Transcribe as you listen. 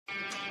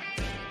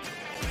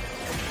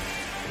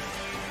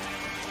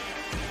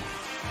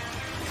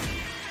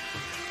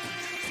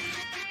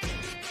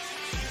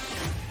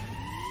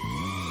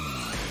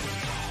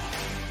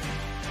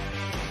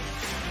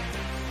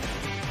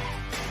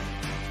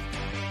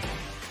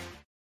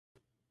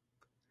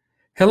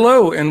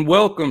Hello and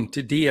welcome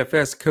to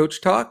DFS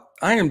Coach Talk.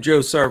 I am Joe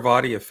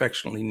Sarvati,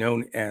 affectionately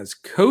known as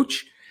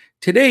Coach.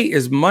 Today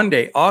is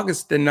Monday,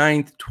 August the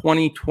 9th,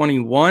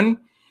 2021,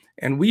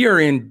 and we are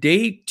in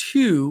day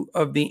 2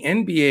 of the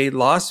NBA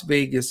Las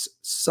Vegas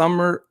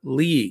Summer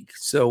League.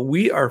 So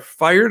we are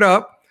fired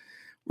up.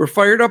 We're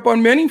fired up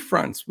on many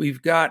fronts.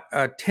 We've got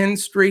 10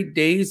 straight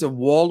days of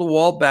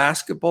wall-to-wall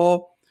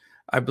basketball.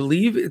 I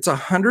believe it's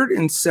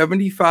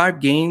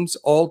 175 games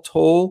all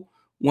told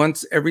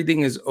once everything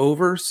is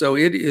over. So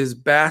it is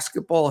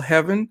basketball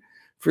heaven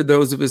for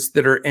those of us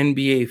that are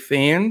NBA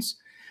fans.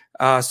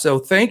 So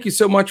thank you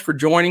so much for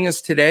joining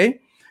us today.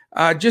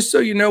 Just so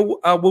you know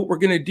what we're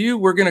going to do,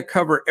 we're going to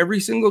cover every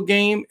single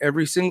game,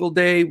 every single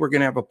day. We're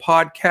going to have a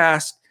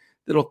podcast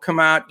that'll come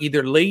out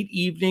either late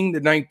evening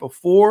the night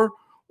before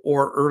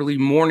or early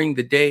morning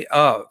the day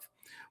of.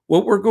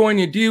 What we're going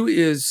to do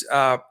is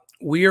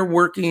we are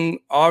working,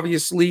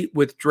 obviously,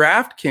 with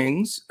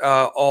Draftkings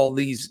all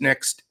these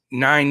next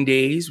 9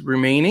 days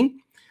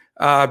remaining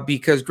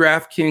because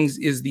Draftkings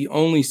is the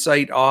only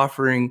site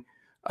offering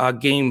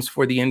games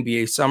for the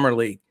NBA Summer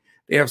League.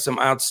 They have some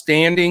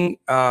outstanding,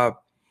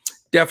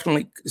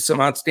 definitely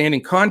some outstanding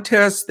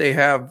contests. They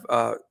have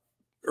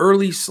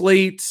early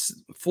slates,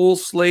 full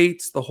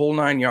slates, the whole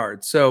 9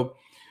 yards. So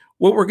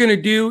what we're going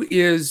to do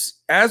is,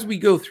 as we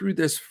go through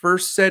this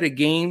first set of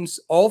games,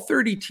 all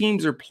 30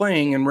 teams are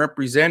playing and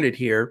represented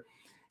here.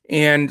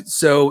 And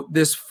so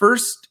this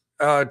first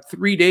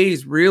 3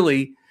 days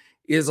really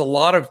is a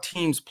lot of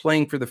teams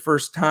playing for the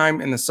first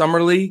time in the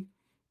Summer League.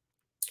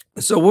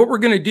 So what we're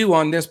going to do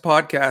on this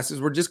podcast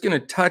is we're just going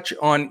to touch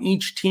on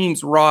each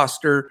team's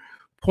roster,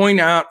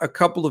 point out a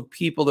couple of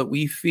people that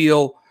we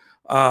feel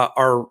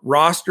are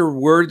roster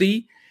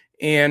worthy.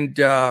 And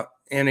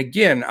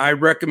again, I'm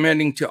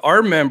recommending to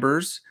our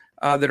members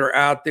that are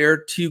out there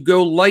to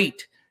go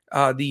light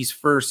these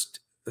first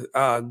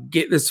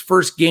get this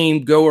first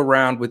game go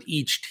around with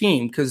each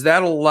team, because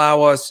that'll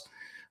allow us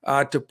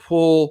to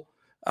pull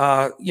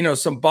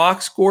some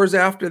box scores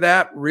after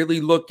that,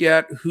 really look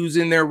at who's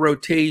in their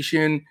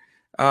rotation,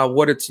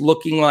 what it's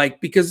looking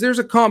like, because there's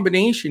a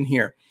combination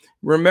here.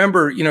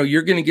 Remember,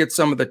 you're going to get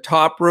some of the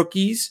top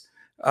rookies,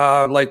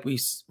 like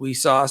we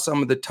saw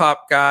some of the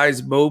top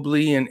guys,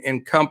 Mobley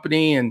and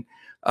company, and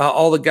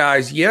all the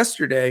guys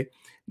yesterday.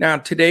 Now,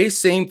 today,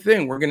 same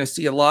thing. We're going to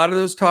see a lot of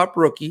those top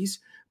rookies,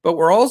 but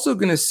we're also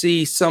going to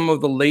see some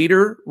of the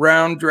later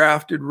round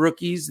drafted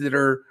rookies that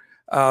are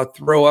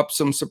throw up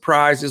some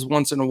surprises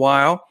once in a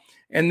while.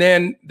 And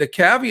then the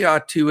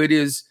caveat to it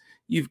is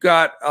you've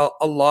got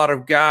a lot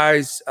of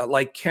guys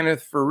like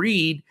Kenneth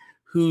Faried,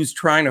 who's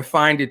trying to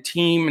find a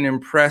team and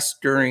impress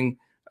during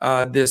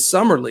this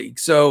Summer League.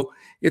 So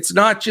it's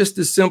not just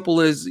as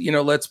simple as,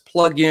 let's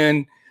plug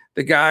in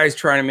the guys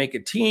trying to make a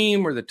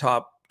team or the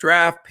top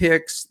draft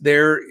picks.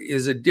 There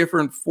is a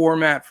different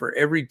format for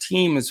every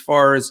team as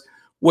far as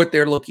what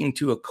they're looking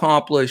to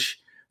accomplish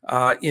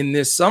in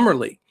this Summer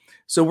League.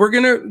 So we're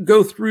going to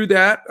go through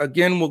that.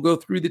 Again, we'll go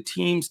through the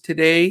teams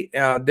today.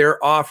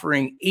 They're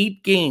offering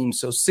 8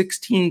 games, so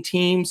 16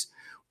 teams.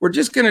 We're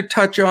just going to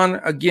touch on,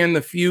 again,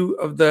 the few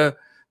of the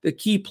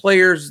key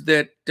players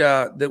that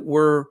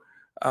we're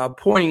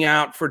pointing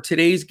out for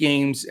today's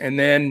games, and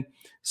then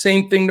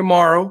same thing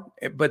tomorrow.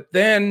 But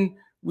then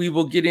we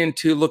will get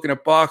into looking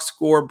at box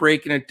score,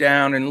 breaking it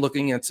down, and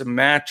looking at some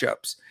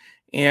matchups.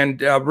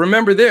 And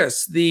remember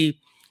this,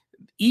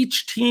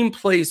 each team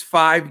plays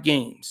 5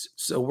 games.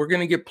 So we're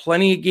going to get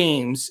plenty of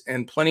games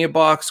and plenty of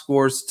box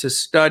scores to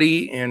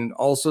study, and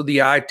also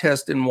the eye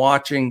test and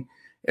watching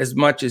as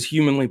much as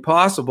humanly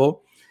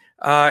possible.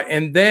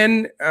 And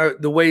then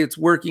the way it's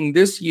working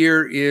this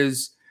year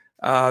is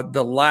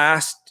the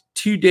last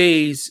 2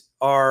 days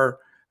are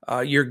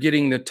you're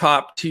getting the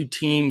top 2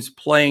 teams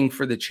playing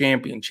for the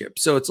championship.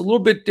 So it's a little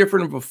bit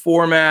different of a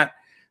format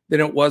than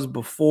it was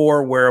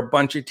before, where a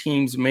bunch of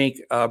teams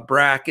make a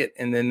bracket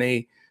and then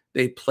they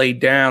play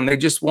down. They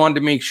just wanted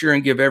to make sure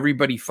and give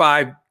everybody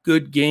 5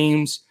 good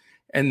games,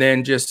 and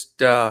then just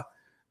get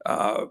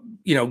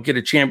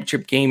a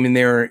championship game in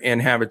there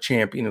and have a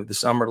champion of the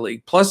Summer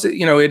League. Plus, it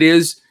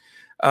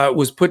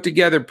was put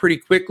together pretty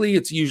quickly.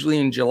 It's usually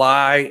in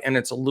July, and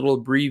it's a little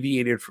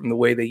abbreviated from the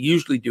way they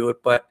usually do it,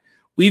 but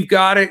we've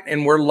got it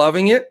and we're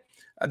loving it.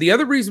 The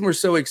other reason we're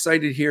so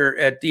excited here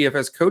at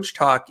DFS Coach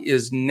Talk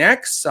is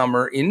next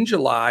summer in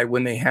July,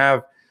 when they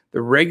have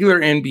the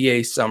regular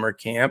NBA summer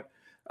camp,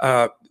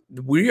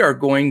 we are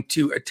going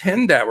to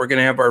attend that. We're going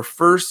to have our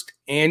first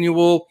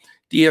annual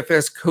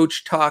DFS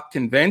Coach Talk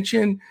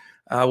convention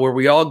where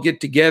we all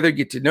get together,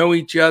 get to know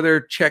each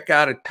other, check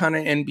out a ton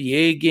of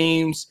NBA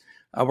games.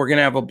 We're going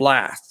to have a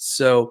blast.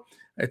 So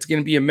it's going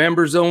to be a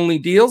members only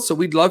deal. So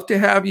we'd love to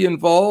have you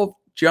involved.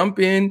 Jump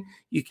in.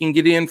 You can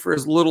get in for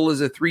as little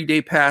as a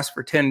 3-day pass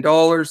for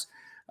 $10.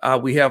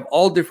 We have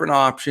all different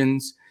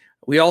options.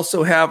 We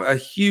also have a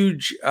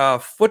huge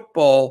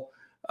football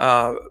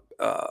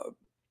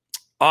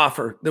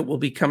offer that will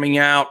be coming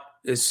out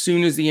as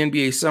soon as the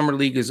NBA Summer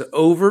League is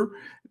over.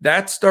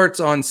 That starts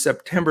on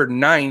September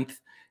 9th,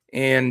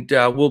 and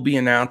we'll be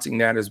announcing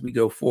that as we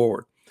go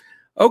forward.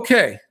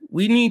 Okay,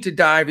 we need to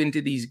dive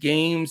into these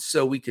games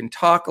so we can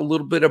talk a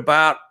little bit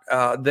about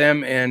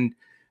them and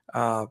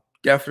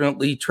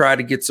definitely try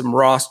to get some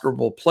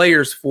rosterable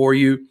players for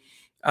you.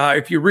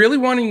 If you're really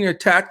wanting to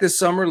attack this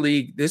summer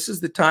league, this is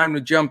the time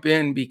to jump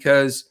in,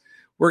 because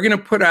we're going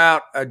to put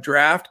out a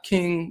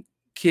Draftkings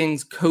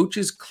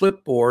coaches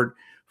clipboard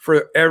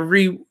for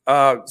every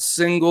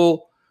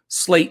single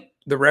slate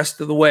the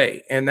rest of the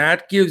way. And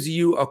that gives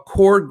you a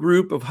core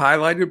group of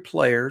highlighted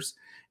players.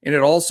 And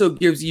it also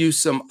gives you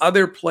some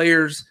other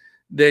players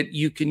that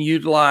you can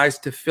utilize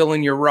to fill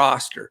in your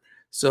roster.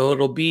 So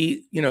it'll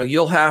be,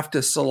 you'll have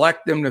to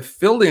select them to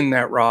fill in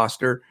that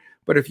roster.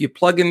 But if you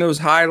plug in those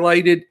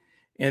highlighted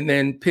and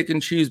then pick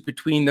and choose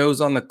between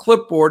those on the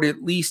clipboard,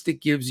 at least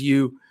it gives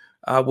you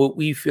what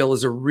we feel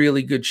is a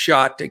really good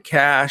shot to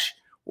cash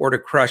or to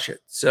crush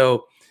it.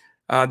 So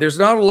there's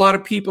not a lot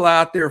of people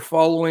out there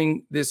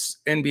following this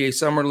NBA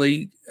Summer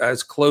League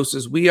as close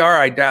as we are.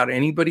 I doubt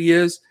anybody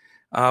is.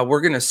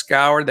 We're going to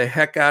scour the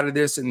heck out of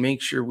this and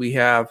make sure we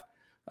have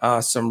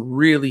some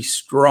really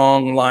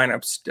strong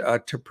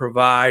lineups to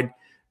provide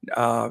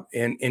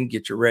and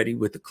get you ready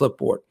with the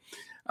clipboard.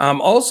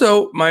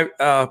 Also, my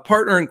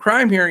partner in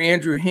crime here,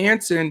 Andrew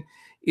Hansen,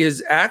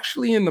 is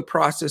actually in the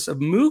process of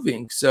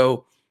moving.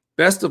 So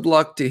best of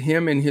luck to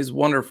him and his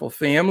wonderful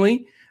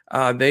family.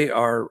 They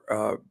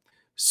are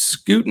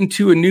scooting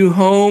to a new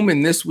home,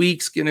 and this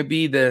week's going to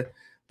be the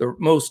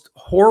most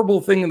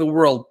horrible thing in the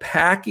world,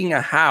 packing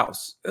a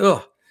house.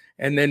 Ugh.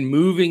 And then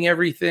moving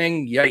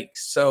everything. Yikes.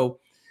 So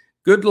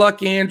good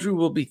luck, Andrew.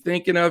 We'll be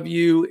thinking of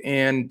you.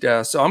 And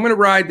so I'm going to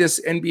ride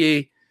this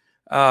NBA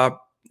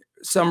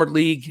Summer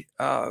League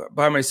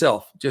by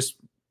myself. Just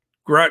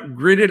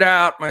grit it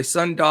out. My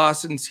son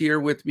Dawson's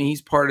here with me.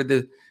 He's part of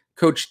the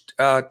Coach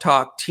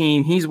Talk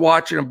team. He's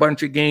watching a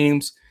bunch of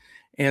games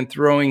and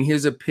throwing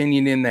his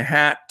opinion in the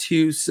hat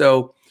too.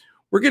 So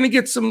we're going to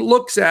get some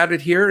looks at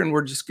it here, and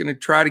we're just going to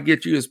try to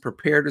get you as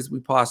prepared as we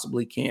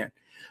possibly can.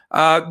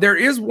 There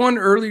is one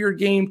earlier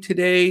game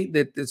today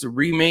that is a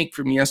remake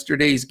from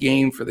yesterday's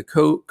game for the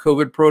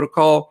COVID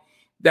protocol.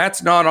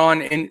 That's not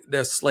on in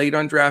the slate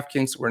on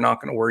DraftKings, so we're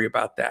not going to worry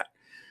about that.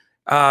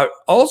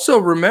 Also,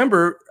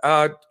 remember,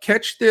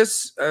 catch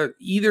this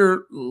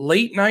either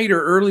late night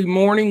or early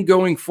morning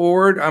going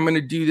forward. I'm going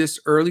to do this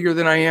earlier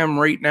than I am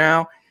right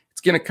now.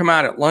 It's going to come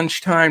out at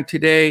lunchtime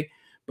today,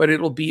 but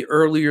it'll be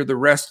earlier the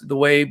rest of the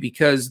way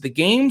because the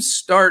games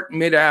start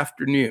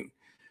mid-afternoon.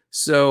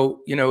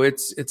 So,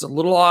 it's a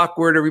little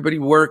awkward, everybody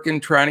working,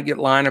 trying to get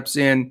lineups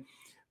in.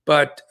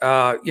 But,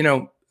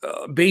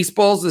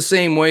 baseball's the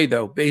same way,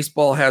 though.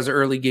 Baseball has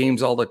early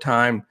games all the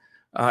time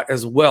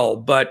as well.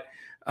 But,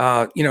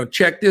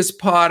 check this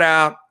pod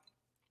out.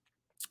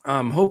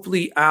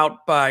 Hopefully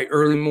out by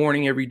early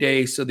morning every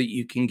day so that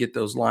you can get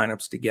those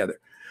lineups together.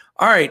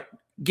 All right,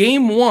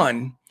 game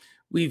one.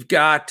 We've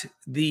got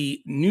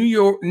the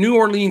New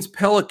Orleans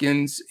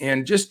Pelicans,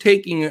 and just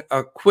taking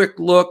a quick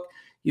look,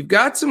 you've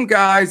got some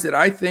guys that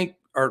I think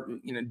are,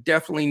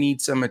 definitely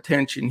need some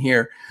attention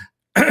here.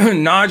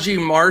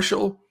 Najee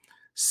Marshall,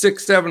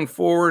 6'7"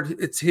 forward.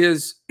 It's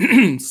his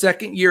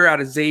second year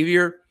out of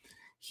Xavier.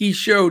 He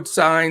showed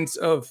signs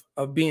of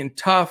being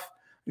tough.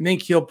 I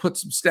think he'll put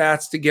some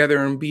stats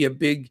together and be a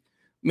big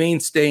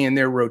mainstay in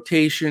their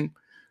rotation.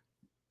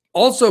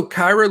 Also,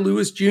 Kyra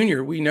Lewis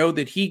Jr., we know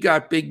that he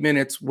got big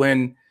minutes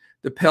when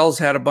the Pels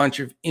had a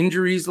bunch of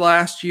injuries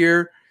last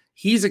year.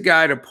 He's a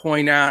guy to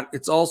point out.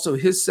 It's also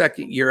his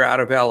second year out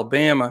of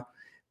Alabama.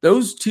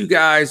 Those two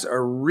guys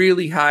are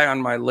really high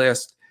on my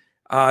list.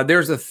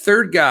 There's a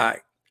third guy,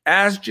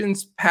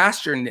 Asjans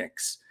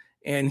Pasterniks,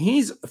 and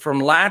he's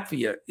from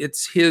Latvia.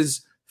 It's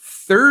his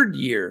third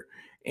year,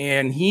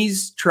 and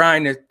he's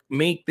trying to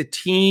make the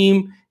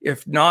team,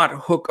 if not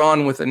hook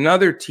on with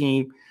another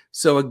team.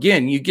 So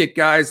again, you get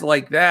guys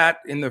like that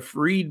in the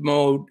Freed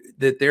mode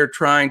that they're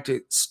trying to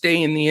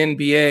stay in the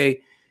NBA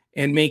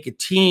and make a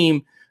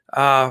team.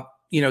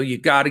 You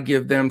got to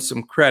give them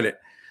some credit.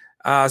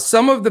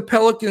 Some of the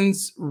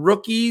Pelicans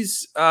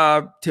rookies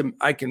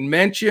I can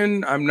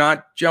mention. I'm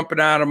not jumping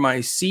out of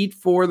my seat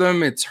for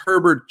them. It's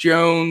Herbert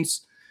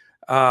Jones,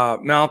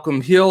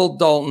 Malcolm Hill,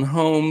 Dalton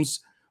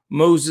Holmes,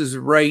 Moses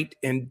Wright,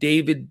 and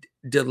David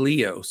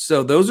DeLeo.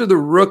 So those are the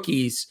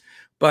rookies.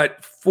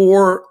 But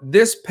for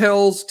this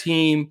Pels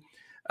team,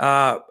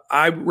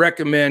 I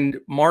recommend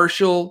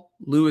Marshall,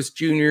 Lewis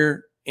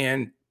Jr.,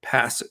 and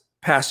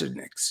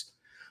Pasterniks.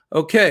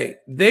 Okay,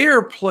 they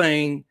are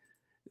playing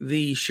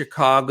the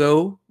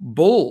Chicago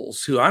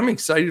Bulls, who I'm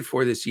excited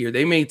for this year.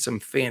 They made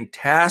some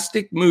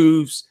fantastic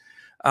moves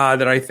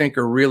that I think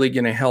are really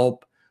going to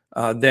help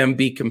them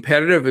be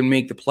competitive and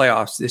make the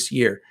playoffs this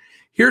year.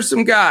 Here's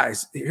some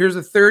guys. Here's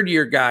a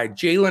third-year guy,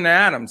 Jalen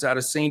Adams out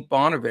of St.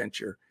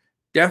 Bonaventure.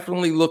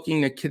 Definitely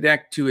looking to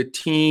connect to a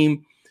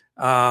team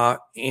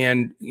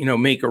and,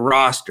 make a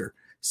roster.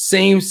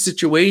 Same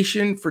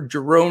situation for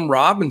Jerome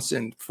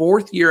Robinson,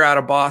 fourth year out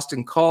of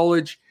Boston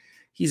College.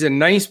 He's a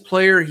nice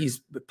player. He's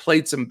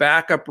played some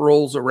backup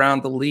roles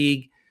around the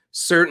league.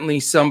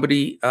 Certainly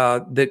somebody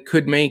that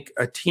could make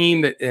a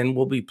team and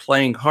will be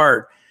playing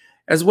hard.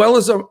 as well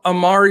as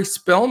Amari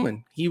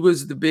Spellman. He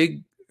was the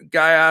big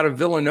guy out of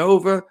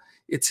Villanova.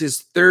 It's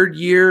his third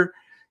year.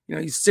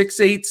 He's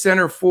 6'8"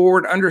 center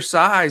forward,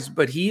 undersized,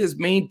 but he has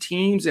made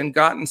teams and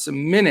gotten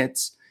some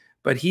minutes,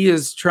 but he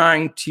is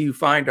trying to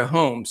find a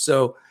home.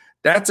 So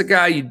that's a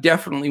guy you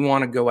definitely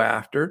want to go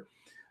after.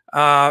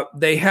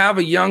 They have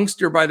a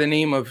youngster by the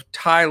name of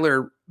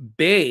Tyler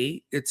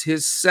Bay. It's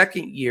his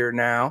second year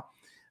now,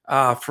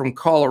 from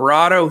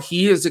Colorado.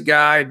 He is a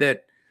guy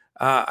that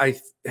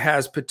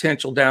has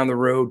potential down the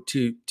road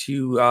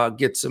to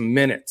get some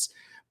minutes.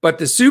 But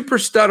the super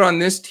stud on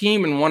this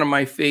team, and one of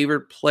my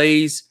favorite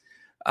plays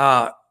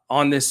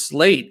on this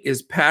slate,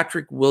 is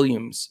Patrick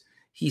Williams.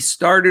 He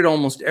started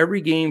almost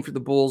every game for the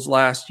Bulls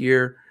last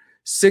year,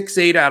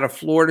 6'8" out of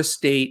Florida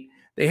State.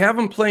 They have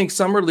him playing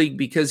Summer League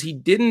because he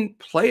didn't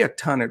play a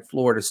ton at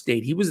Florida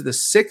State. He was the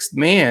sixth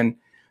man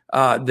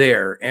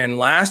there. And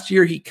last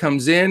year he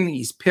comes in,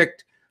 he's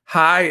picked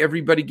high.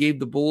 Everybody gave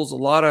the Bulls a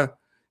lot of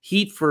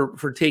heat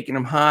for taking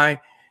him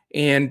high.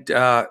 And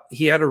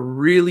he had a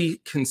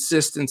really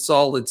consistent,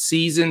 solid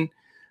season.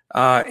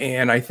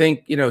 And I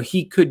think,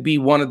 he could be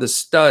one of the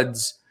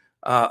studs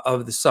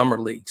of the Summer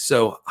League.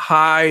 So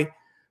high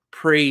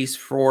praise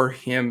for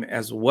him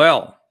as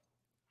well.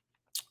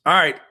 All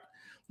right,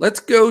 let's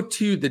go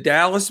to the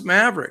Dallas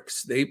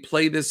Mavericks. They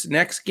play this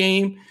next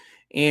game,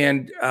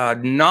 and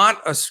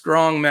not a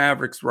strong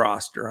Mavericks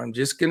roster. I'm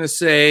just going to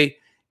say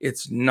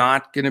it's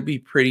not going to be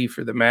pretty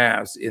for the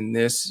Mavs in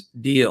this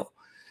deal.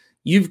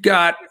 You've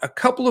got a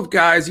couple of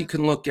guys you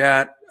can look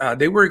at.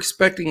 They were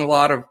expecting a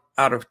lot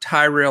out of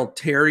Tyrell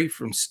Terry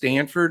from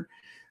Stanford.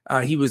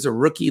 He was a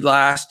rookie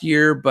last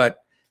year, but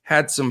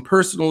had some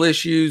personal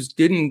issues,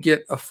 didn't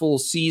get a full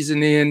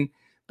season in,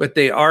 but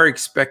they are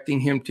expecting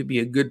him to be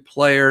a good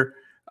player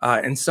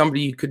and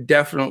somebody you could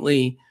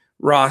definitely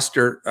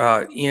roster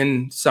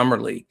in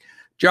Summer League.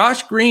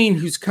 Josh Green,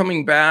 who's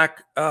coming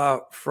back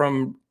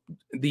from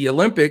the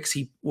Olympics,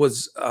 he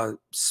was a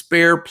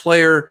spare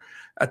player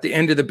at the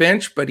end of the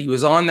bench, but he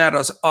was on that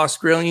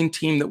Australian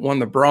team that won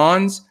the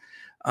bronze.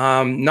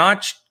 I'm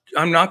not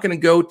going to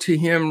go to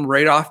him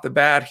right off the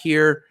bat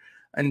here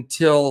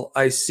until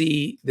I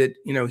see that,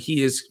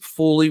 he is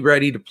fully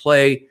ready to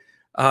play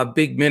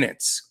big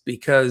minutes,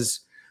 because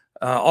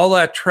all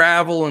that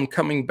travel and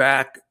coming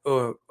back,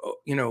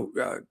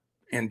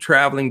 and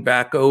traveling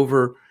back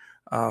over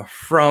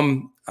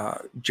from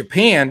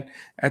Japan,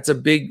 that's a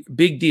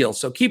big deal.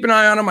 So keep an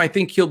eye on him. I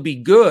think he'll be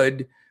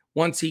good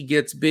once he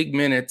gets big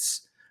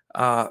minutes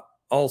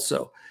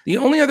also. The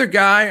only other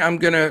guy I'm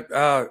going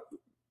to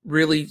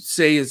really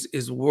say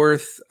is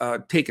worth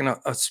taking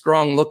a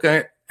strong look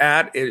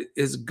at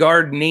is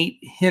guard Nate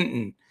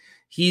Hinton.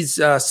 He's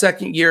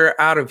second year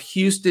out of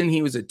Houston.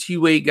 He was a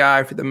two-way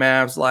guy for the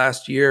Mavs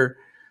last year.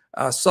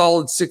 A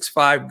solid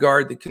 6'5"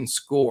 guard that can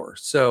score.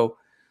 So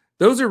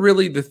those are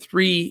really the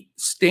three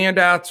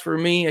standouts for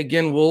me.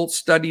 Again, we'll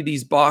study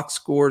these box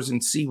scores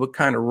and see what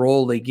kind of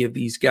role they give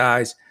these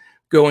guys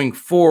going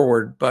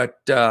forward.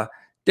 But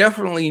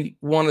definitely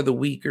one of the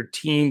weaker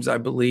teams, I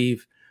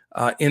believe,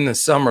 in the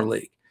Summer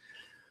League.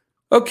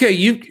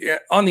 Okay,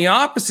 on the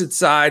opposite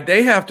side,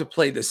 they have to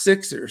play the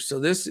Sixers. So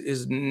this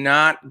is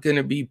not going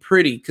to be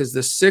pretty, because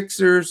the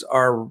Sixers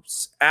are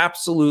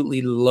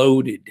absolutely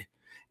loaded.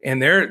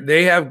 And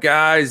they have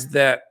guys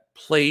that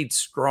played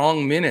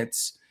strong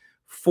minutes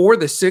for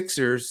the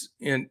Sixers,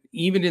 and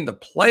even in the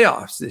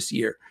playoffs this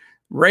year.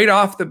 Right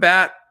off the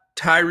bat,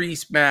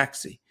 Tyrese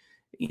Maxey.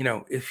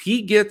 If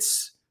he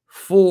gets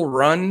full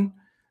run,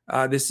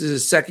 this is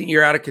his second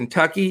year out of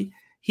Kentucky,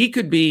 he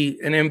could be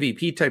an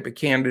MVP type of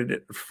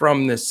candidate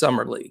from this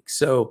Summer League.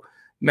 So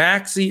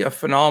Maxey, a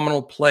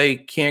phenomenal play,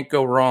 can't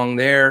go wrong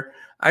there.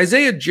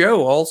 Isaiah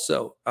Joe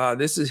also,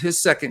 this is his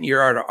second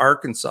year out of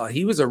Arkansas.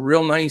 He was a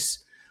real nice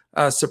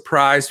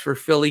surprise for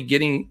Philly,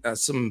 getting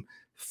some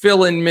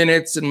fill-in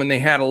minutes, and when they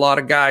had a lot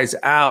of guys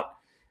out,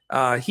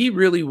 he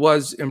really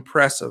was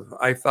impressive.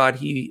 I thought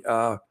he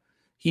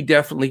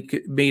definitely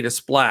made a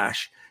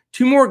splash.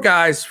 Two more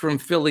guys from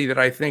Philly that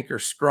I think are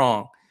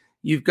strong.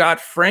 You've got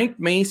Frank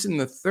Mason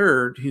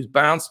III, who's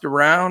bounced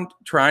around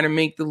trying to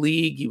make the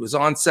league. He was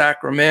on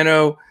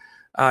Sacramento.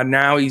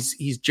 Now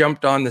he's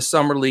jumped on the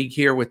Summer League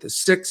here with the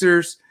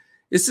Sixers.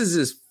 This is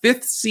his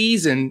fifth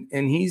season,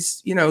 and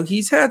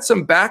he's had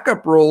some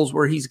backup roles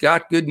where he's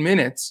got good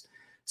minutes.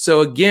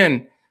 So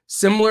again,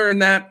 similar in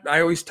that,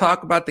 I always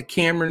talk about the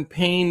Cameron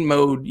Payne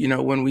mode,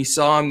 when we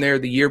saw him there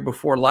the year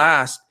before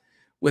last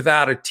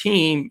without a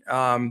team,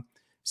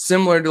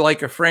 similar to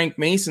like a Frank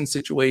Mason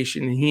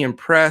situation. And he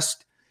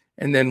impressed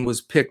and then was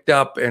picked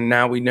up. And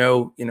now we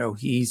know,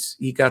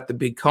 he got the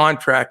big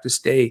contract to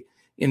stay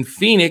in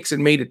Phoenix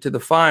and made it to the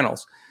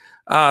finals.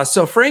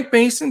 So Frank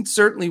Mason,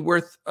 certainly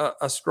worth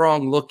a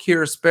strong look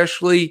here,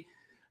 especially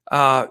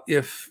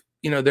if,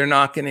 they're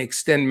not going to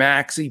extend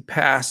Maxey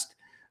past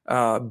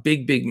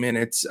big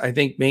minutes. I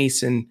think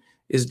Mason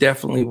is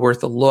definitely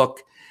worth a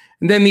look.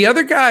 And then the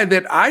other guy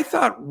that I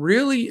thought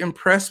really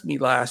impressed me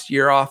last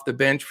year off the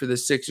bench for the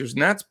Sixers,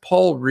 and that's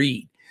Paul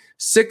Reed,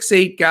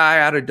 6'8" guy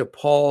out of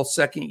DePaul,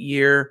 second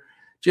year,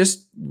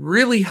 just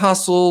really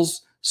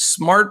hustles,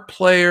 smart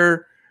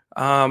player.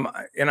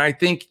 And I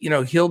think,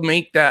 he'll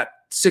make that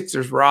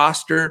Sixers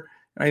roster.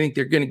 And I think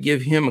they're going to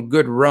give him a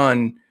good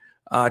run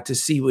to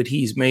see what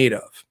he's made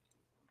of.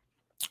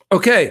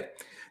 Okay,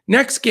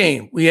 next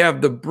game, we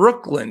have the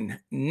Brooklyn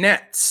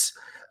Nets.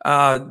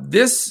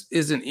 This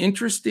is an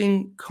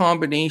interesting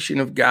combination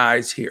of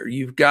guys here.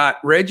 You've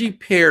got Reggie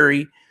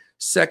Perry,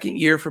 second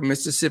year from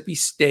Mississippi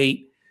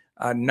State.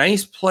 A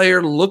nice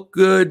player, looked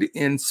good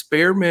in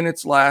spare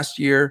minutes last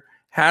year,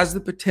 has the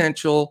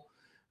potential,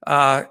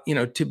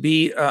 to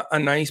be a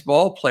nice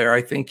ball player.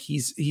 I think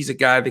he's a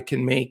guy that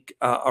can make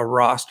a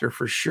roster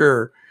for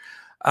sure.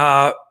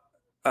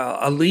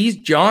 Elise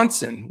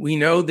Johnson, we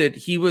know that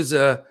he was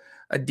a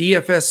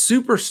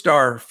DFS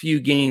superstar a few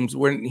games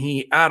when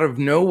he out of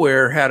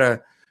nowhere had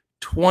a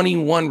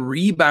 21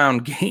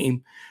 rebound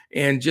game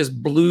and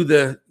just blew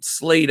the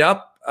slate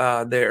up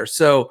there.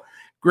 So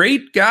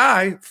great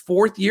guy,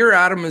 fourth year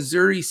out of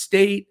Missouri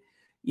State.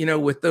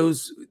 With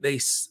those,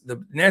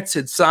 the Nets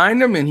had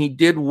signed him and he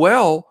did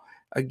well.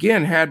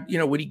 Again, had,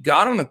 when he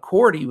got on the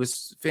court, he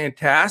was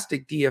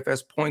fantastic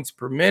DFS points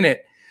per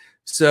minute.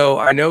 So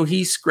I know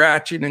he's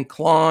scratching and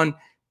clawing.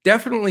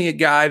 Definitely a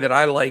guy that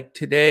I like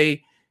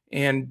today.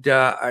 And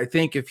I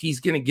think if he's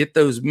going to get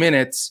those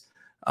minutes,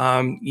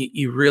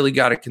 you really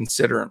got to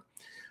consider him.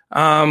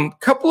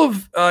 Couple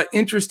of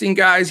interesting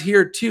guys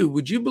here too.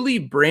 Would you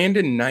believe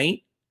Brandon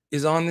Knight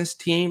is on this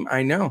team?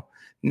 I know.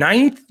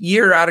 9th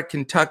year out of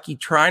Kentucky,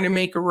 trying to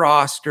make a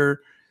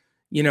roster.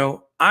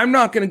 I'm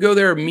not going to go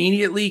there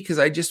immediately because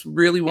I just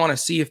really want to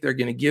see if they're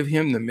going to give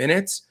him the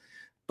minutes.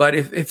 But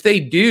if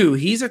they do,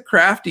 he's a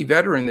crafty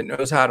veteran that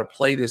knows how to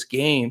play this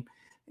game.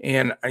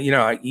 And,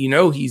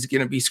 he's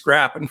going to be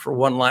scrapping for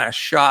one last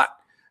shot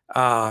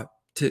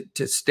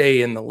to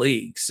stay in the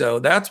league. So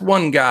that's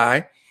one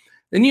guy.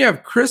 Then you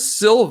have Chris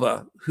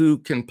Silva, who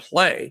can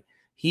play.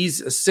 He's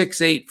a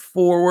 6'8"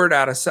 forward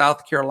out of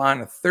South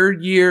Carolina,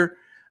 third year.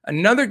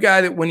 Another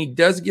guy that when he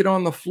does get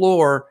on the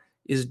floor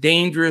is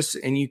dangerous,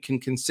 and you can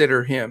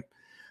consider him.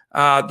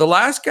 The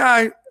last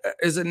guy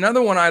is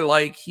another one I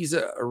like. He's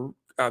a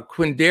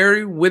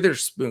Quindary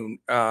Witherspoon.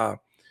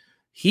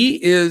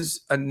 He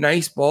is a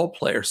nice ball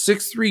player,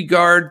 6'3"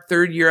 guard,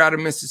 third year out of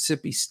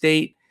Mississippi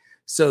State.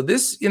 So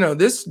this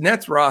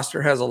Nets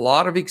roster has a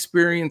lot of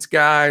experienced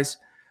guys.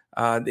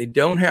 They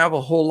don't have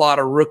a whole lot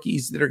of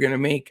rookies that are going to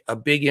make a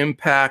big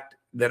impact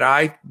that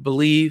I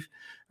believe.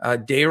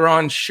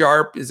 Day'Ron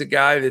Sharp is a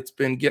guy that's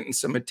been getting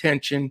some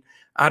attention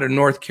out of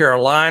North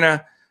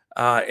Carolina.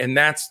 And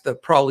that's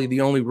probably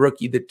the only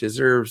rookie that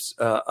deserves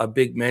a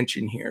big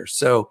mention here.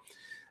 So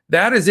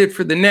that is it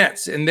for the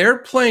Nets. And they're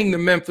playing the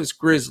Memphis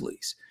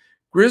Grizzlies.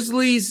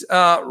 Grizzlies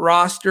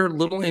roster, a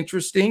little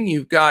interesting.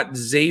 You've got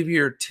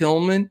Xavier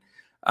Tillman.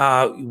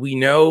 We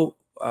know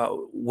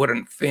what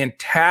a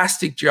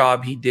fantastic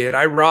job he did.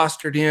 I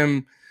rostered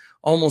him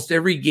almost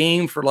every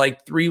game for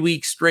like 3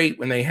 weeks straight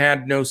when they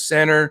had no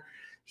center.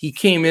 He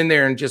came in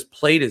there and just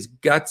played his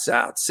guts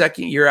out.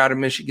 Second year out of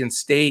Michigan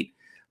State.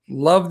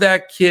 Love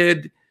that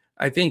kid.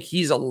 I think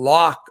he's a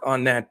lock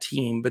on that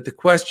team. But the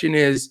question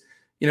is,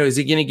 is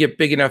he going to get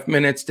big enough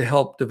minutes to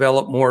help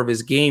develop more of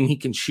his game? He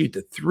can shoot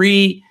the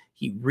three.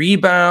 He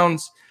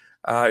rebounds.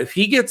 If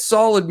he gets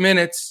solid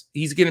minutes,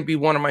 he's going to be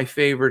one of my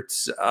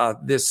favorites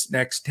this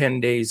next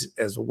 10 days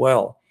as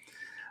well.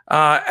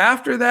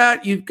 After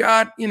that, you've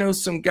got,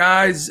 some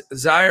guys.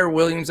 Zaire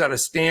Williams out of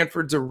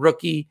Stanford's a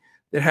rookie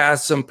that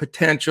has some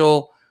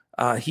potential.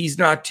 He's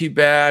not too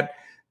bad.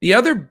 The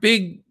other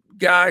big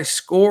guy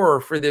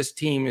scorer for this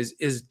team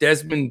is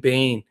Desmond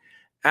Bane.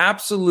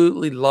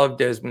 Absolutely love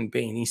Desmond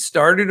Bane. He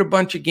started a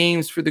bunch of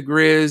games for the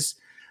Grizz.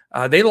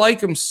 They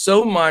like him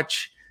so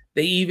much,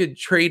 they even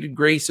traded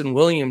Grayson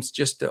Williams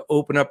just to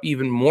open up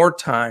even more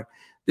time.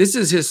 This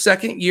is his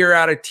second year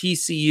out of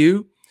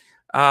TCU.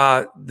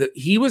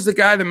 He was the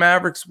guy the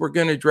Mavericks were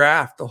going to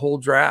draft the whole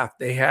draft.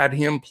 They had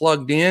him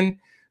plugged in.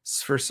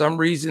 For some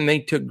reason, they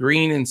took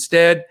Green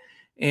instead.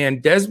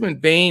 And Desmond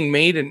Bane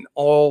made an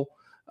all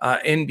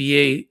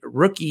NBA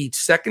rookie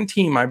second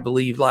team, I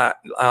believe,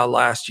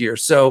 last year.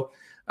 So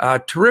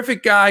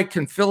terrific guy,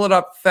 can fill it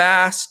up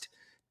fast.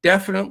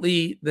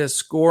 Definitely the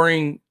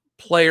scoring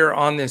player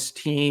on this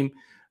team.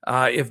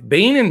 If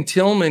Bane and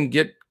Tillman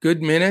get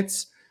good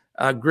minutes,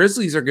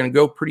 Grizzlies are going to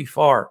go pretty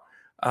far.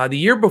 The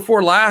year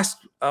before last,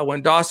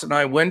 when Dawson and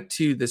I went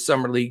to the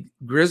Summer League,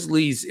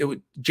 Grizzlies,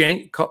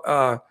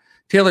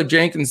 Taylor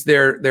Jenkins,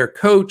 their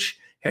coach,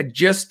 had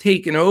just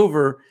taken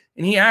over,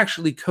 and he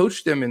actually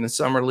coached them in the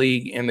Summer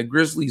League, and the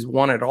Grizzlies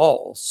won it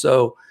all.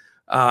 So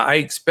I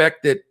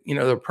expect that,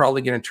 they're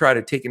probably going to try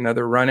to take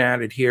another run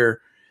at it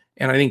here,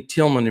 and I think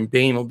Tillman and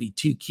Bane will be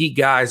two key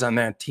guys on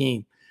that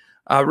team.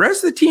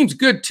 Rest of the team's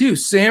good, too.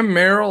 Sam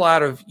Merrill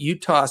out of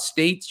Utah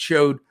State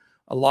showed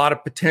a lot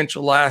of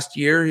potential last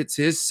year. It's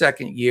his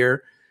second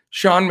year.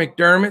 Sean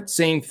McDermott,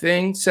 same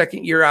thing,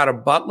 second year out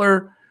of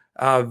Butler.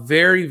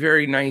 Very,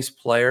 very nice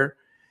player.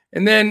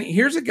 And then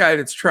here's a guy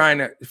that's trying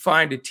to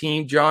find a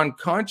team, John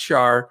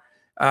Conchar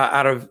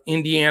out of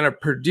Indiana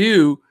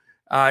Purdue.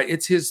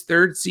 It's his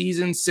third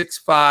season,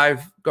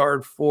 6'5",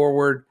 guard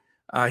forward.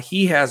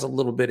 he has a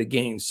little bit of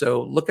game.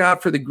 So look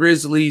out for the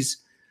Grizzlies.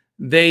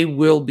 They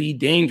will be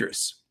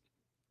dangerous.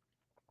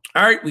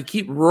 All right, we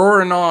keep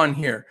roaring on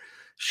here.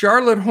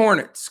 Charlotte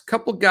Hornets,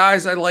 couple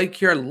guys I like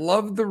here. I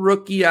love the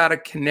rookie out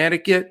of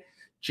Connecticut,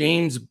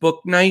 James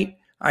Bouknight.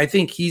 I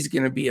think he's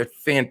going to be a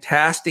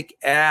fantastic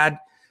add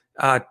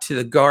to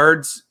the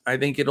guards. I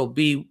think it'll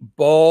be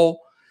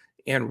Ball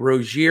and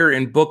Rozier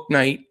and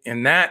Bouknight,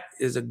 and that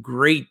is a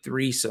great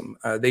threesome.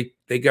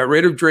 They got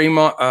rid of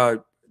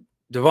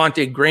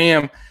Devontae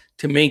Graham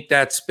to make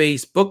that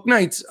space.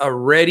 Bouknight's a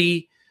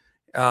ready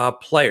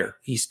player.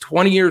 He's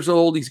 20 years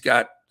old. He's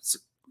got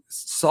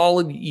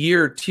solid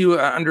year or two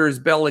under his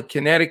belt at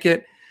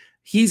Connecticut.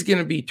 He's going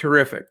to be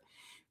terrific.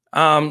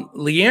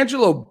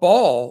 LiAngelo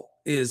Ball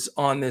is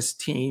on this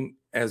team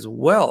as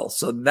well.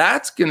 So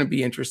that's going to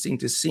be interesting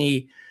to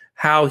see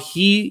how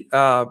he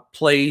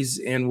plays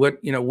and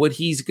what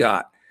he's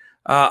got.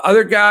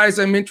 Other guys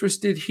I'm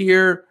interested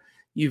here.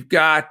 You've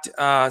got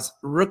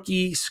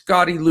rookie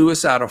Scotty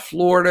Lewis out of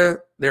Florida.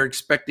 They're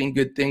expecting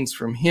good things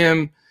from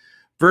him.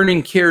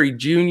 Vernon Carey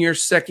Jr.,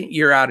 second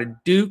year out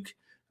of Duke.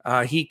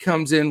 He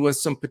comes in with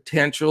some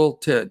potential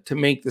to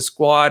make the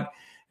squad.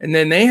 And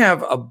then they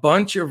have a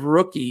bunch of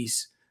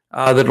rookies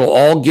that'll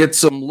all get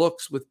some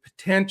looks with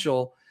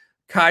potential.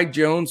 Kai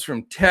Jones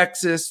from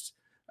Texas,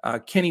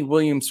 Kenny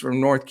Williams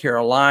from North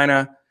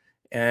Carolina,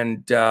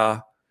 and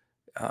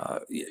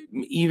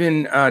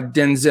even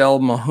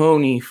Denzel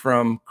Mahoney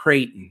from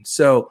Creighton.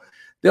 So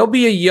they'll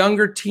be a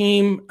younger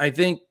team. I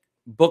think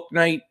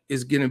Bouknight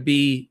is going to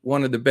be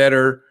one of the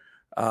better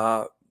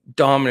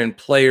dominant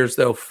players,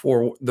 though,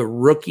 for the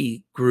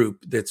rookie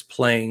group that's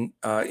playing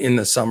in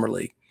the Summer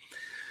League.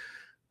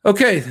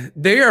 Okay,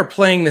 they are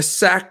playing the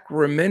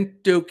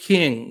Sacramento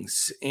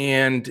Kings,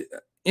 and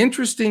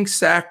interesting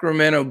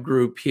Sacramento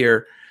group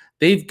here.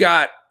 They've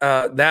got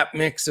that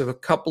mix of a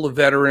couple of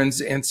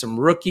veterans and some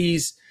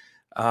rookies.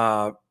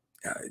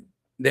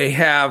 They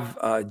have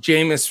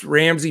Jameis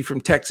Ramsey from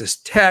Texas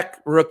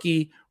Tech,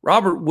 rookie.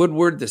 Robert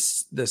Woodward, the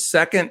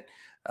second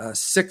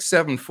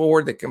 6'7"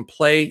 forward that can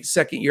play,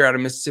 second year out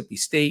of Mississippi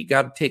State.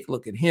 Got to take a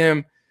look at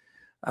him.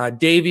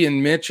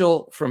 Davion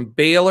Mitchell from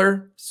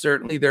Baylor.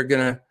 Certainly they're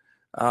going to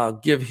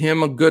give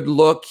him a good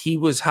look. He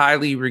was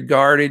highly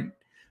regarded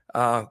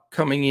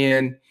coming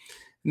in.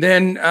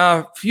 Then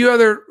a few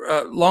other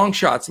long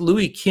shots.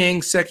 Louis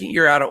King, second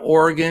year out of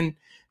Oregon.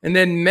 And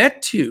then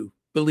Metu,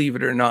 believe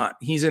it or not.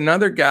 He's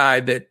another guy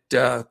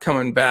that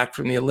coming back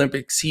from the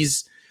Olympics.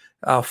 He's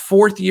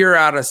fourth year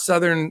out of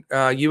Southern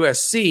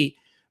USC.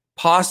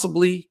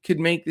 Possibly could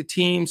make the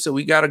team, so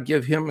we got to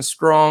give him a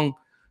strong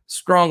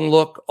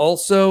look.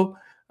 Also,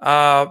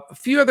 a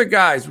few other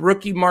guys.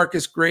 Rookie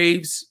Marcus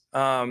Graves,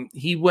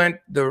 he went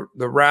the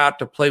route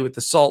to play with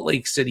the Salt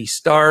Lake City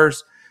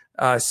Stars.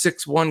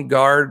 6'1"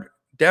 guard,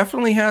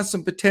 definitely has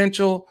some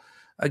potential.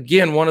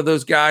 Again, one of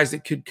those guys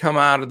that could come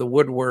out of the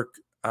woodwork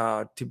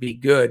to be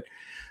good.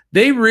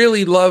 They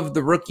really love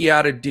the rookie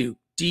out of Duke,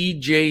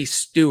 DJ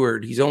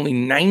Stewart. He's only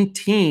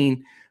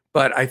 19,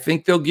 but I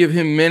think they'll give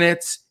him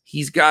minutes.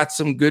 He's got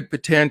some good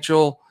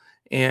potential,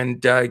 and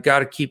got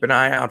to keep an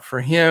eye out for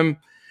him.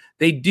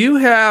 They do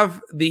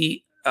have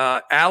the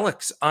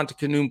Alex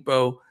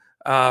Antetokounmpo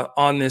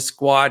on this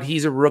squad.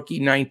 He's a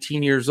rookie,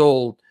 19 years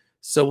old,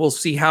 so we'll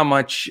see how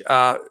much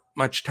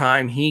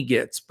time he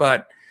gets.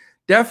 But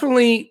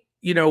definitely,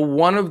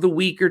 one of the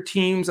weaker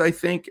teams, I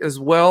think, as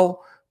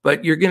well.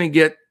 But you're going to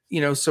get,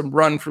 some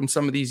run from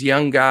some of these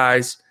young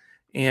guys,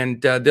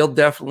 and there'll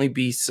definitely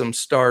be some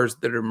stars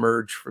that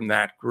emerge from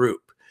that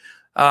group.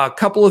 A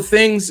couple of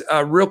things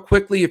real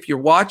quickly. If you're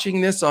watching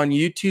this on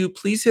YouTube,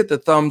 please hit the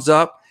thumbs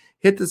up,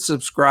 hit the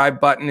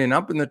subscribe button, and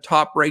up in the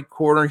top right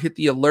corner, hit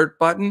the alert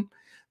button.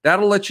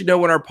 That'll let you know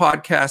when our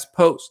podcast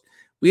posts.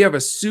 We have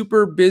a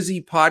super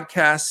busy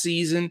podcast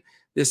season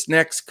this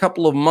next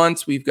couple of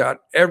months. We've got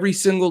every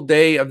single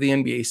day of the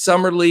NBA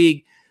Summer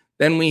League.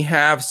 Then we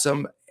have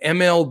some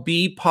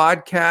MLB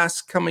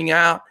podcasts coming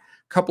out a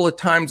couple of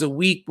times a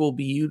week. We'll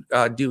be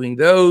doing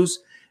those.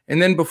 And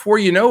then before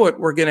you know it,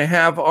 we're going to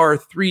have our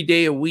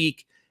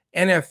 3-day-a-week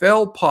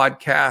NFL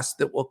podcast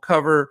that will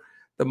cover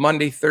the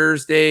Monday,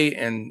 Thursday,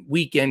 and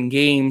weekend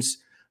games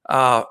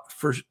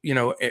for,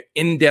 an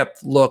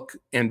in-depth look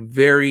and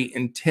very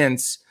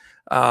intense,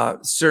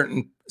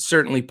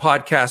 certainly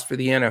podcast for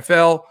the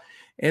NFL.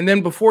 And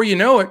then before you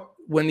know it,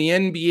 when the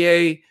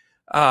NBA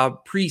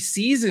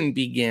preseason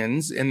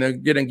begins and they're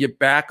going to get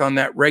back on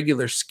that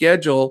regular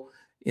schedule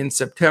in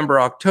September,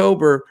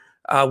 October,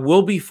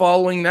 we'll be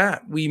following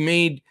that. We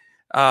made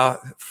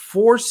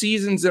 4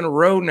 seasons in a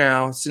row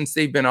now since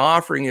they've been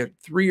offering it,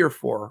 3 or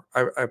 4.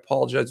 I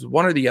apologize,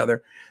 one or the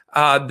other,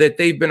 that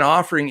they've been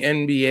offering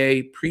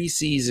NBA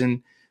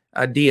preseason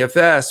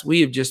DFS.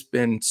 We have just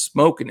been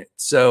smoking it.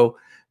 So,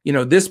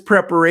 this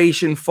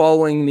preparation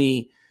following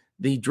the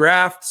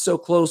draft so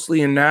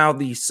closely, and now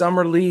the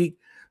Summer League,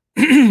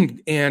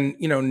 and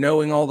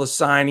knowing all the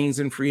signings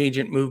and free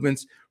agent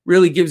movements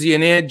really gives you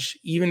an edge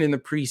even in the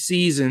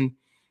preseason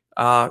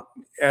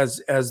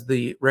as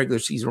the regular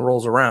season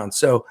rolls around.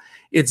 So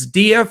it's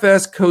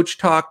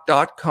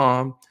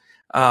dfscoachtalk.com.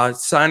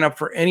 Sign up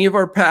for any of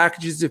our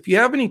packages. If you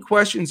have any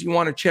questions, you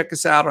want to check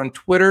us out on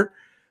Twitter.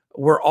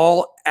 We're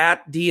all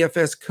at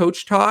DFS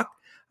Coach Talk.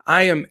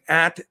 I am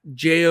at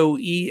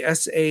JoeSarvadi.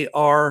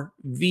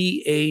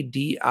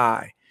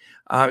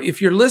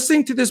 If you're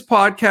listening to this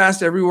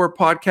podcast, everywhere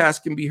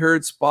podcasts can be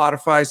heard,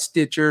 Spotify,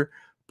 Stitcher,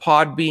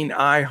 Podbean,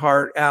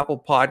 iHeart,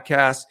 Apple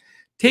Podcasts,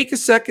 take a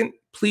second.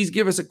 Please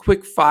give us a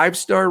quick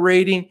 5-star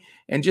rating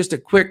and just a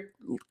quick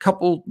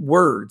couple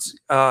words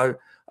of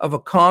a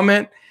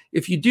comment.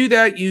 If you do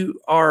that, you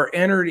are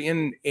entered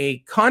in a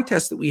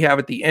contest that we have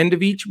at the end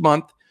of each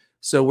month.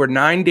 So we're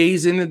 9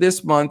 days into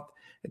this month.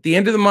 At the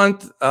end of the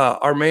month,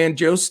 our man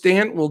Joe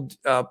Stant will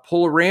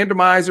pull a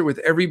randomizer with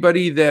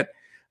everybody that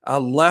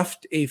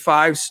left a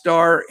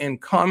 5-star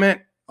and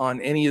comment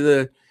on any of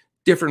the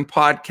different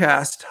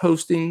podcast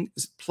hosting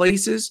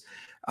places.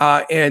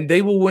 And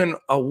they will win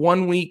a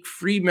 1-week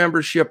free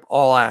membership,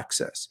 All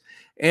Access.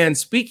 And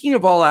speaking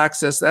of All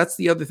Access, that's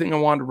the other thing I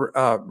want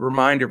to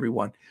remind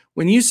everyone.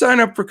 When you sign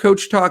up for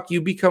Coach Talk,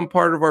 you become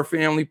part of our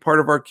family, part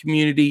of our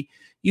community.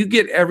 You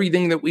get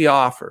everything that we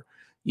offer.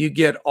 You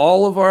get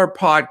all of our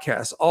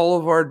podcasts, all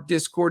of our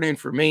Discord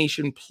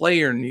information,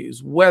 player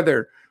news,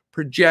 weather,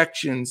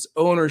 projections,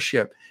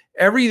 ownership,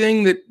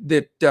 everything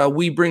that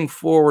we bring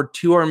forward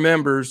to our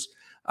members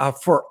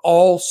for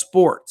all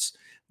sports.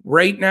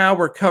 Right now,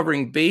 we're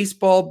covering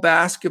baseball,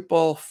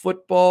 basketball,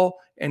 football,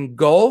 and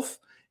golf,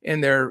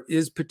 and there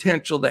is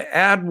potential to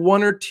add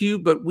 1 or 2,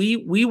 but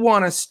we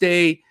want to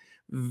stay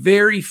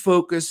very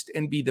focused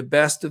and be the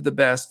best of the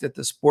best at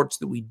the sports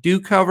that we do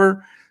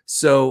cover.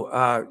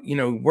 So,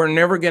 we're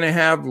never going to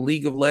have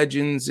League of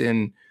Legends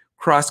and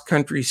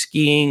cross-country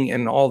skiing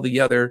and all the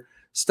other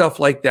stuff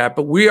like that.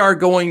 But we are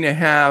going to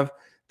have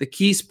the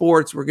key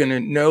sports. We're going to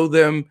know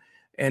them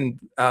and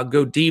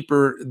go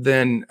deeper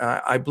than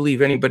I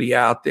believe anybody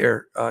out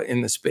there in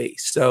the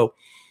space. So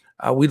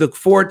we look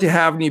forward to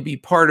having you be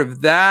part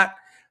of that.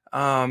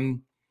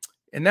 And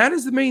that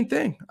is the main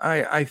thing.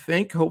 I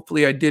think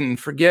hopefully I didn't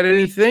forget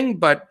anything,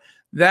 but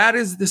that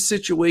is the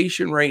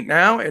situation right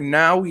now. And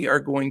now we are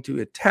going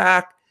to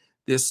attack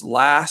this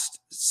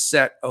last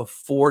set of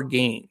 4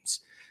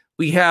 games.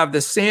 We have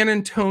the San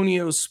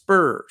Antonio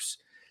Spurs.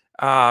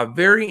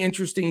 Very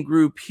interesting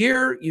group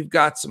here. You've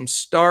got some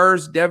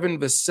stars. Devin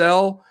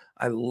Vassell.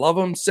 I love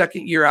him.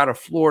 2nd year out of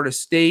Florida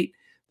State.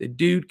 The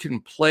dude can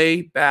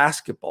play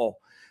basketball.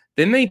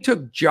 Then they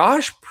took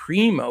Josh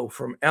Primo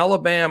from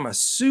Alabama,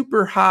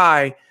 super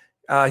high.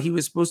 He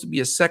was supposed to be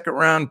a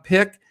 2nd-round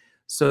pick.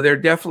 So they're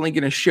definitely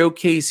going to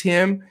showcase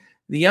him.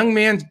 The young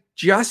man's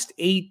just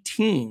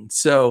 18,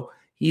 so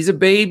he's a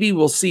baby.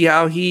 We'll see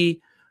how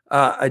he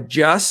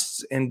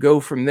adjusts and go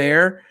from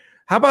there.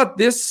 How about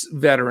this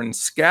veteran,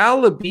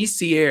 Skal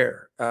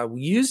Labissiere?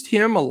 We used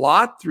him a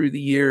lot through the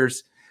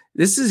years.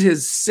 This is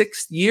his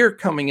 6th year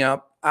coming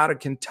up out of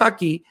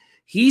Kentucky.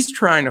 He's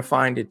trying to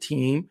find a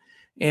team,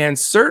 and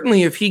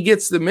certainly if he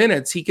gets the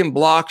minutes, he can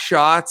block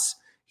shots.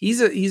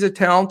 He's a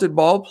talented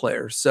ball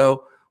player,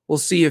 so we'll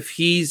see if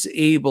he's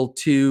able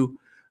to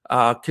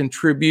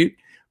contribute.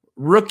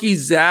 Rookie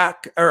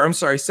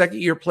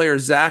 2nd-year player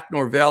Zach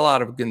Norvell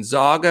out of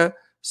Gonzaga,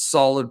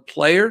 solid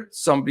player,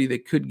 somebody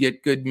that could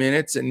get good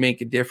minutes and make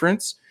a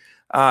difference.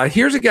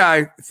 Here's a guy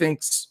I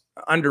think's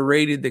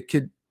underrated that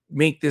could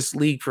make this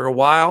league for a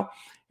while,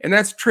 and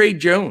that's Trey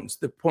Jones,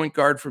 the point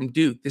guard from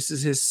Duke. This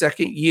is his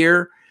 2nd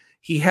year.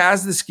 He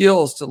has the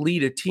skills to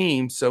lead a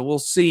team, so we'll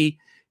see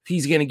if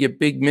he's going to get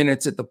big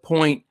minutes at the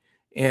point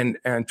and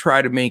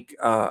try to make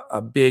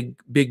a big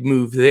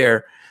move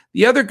there.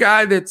 The other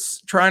guy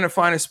that's trying to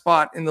find a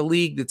spot in the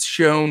league that's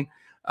shown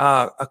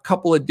a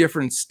couple of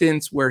different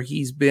stints where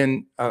he's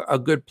been a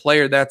good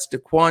player, that's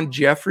Daquan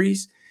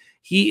Jeffries.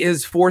 He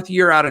is 4th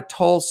year out of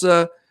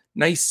Tulsa,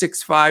 nice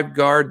 6'5"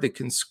 guard that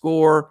can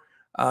score,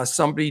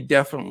 somebody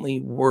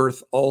definitely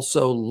worth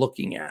also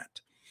looking at.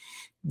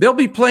 They'll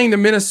be playing the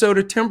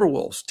Minnesota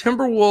Timberwolves.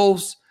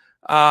 Timberwolves,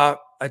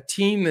 a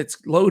team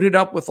that's loaded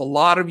up with a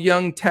lot of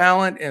young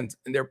talent, and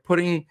they're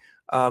putting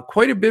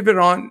quite a bit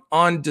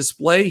on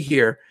display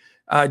here.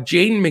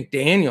 Jaden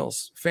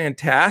McDaniels,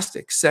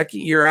 fantastic,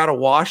 2nd year out of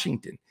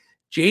Washington.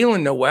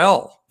 Jalen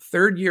Noel,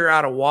 3rd year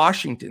out of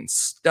Washington,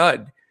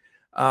 stud.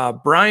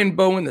 Brian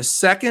Bowen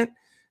II,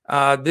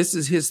 this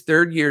is his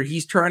 3rd year.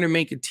 He's trying to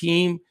make a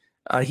team.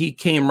 He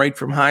came right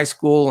from high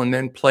school and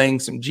then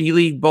playing some G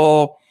League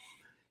ball.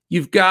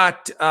 You've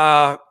got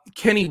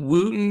Kenny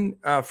Wooten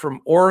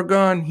from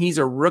Oregon. He's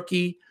a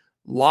rookie.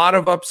 A lot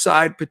of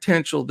upside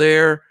potential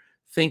there.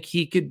 Think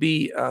he could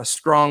be a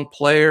strong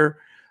player.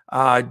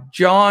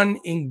 John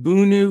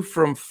Ngbunu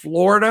from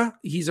Florida.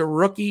 He's a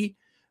rookie.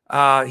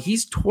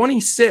 He's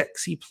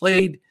 26. He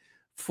played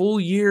full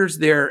years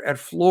there at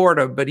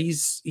Florida, but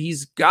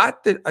he's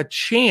got a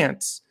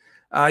chance.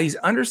 He's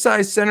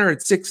undersized center at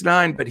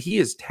 6'9", but he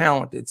is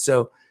talented.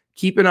 So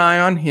keep an eye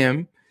on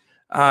him.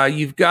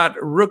 You've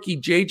got rookie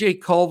J.J.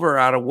 Culver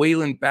out of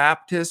Wayland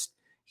Baptist.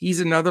 He's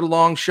another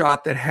long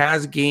shot that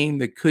has game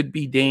that could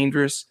be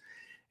dangerous.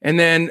 And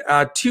then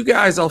 2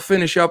 guys I'll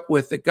finish up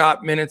with that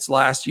got minutes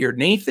last year.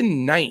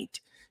 Nathan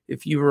Knight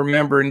if you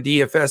remember in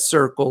DFS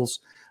circles,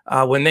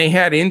 when they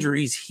had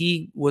injuries,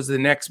 he was the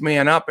next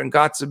man up and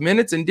got some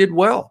minutes and did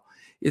well.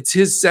 It's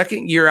his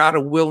second year out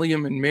of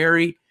William and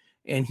Mary,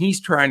 and he's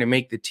trying to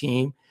make the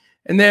team.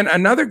 And then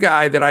another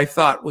guy that I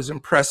thought was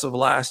impressive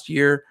last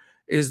year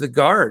is the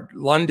guard,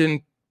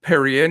 London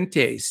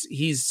Perientes.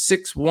 He's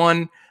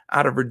 6'1",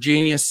 out of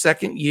Virginia,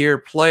 second-year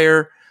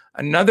player.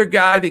 Another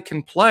guy that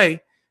can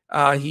play.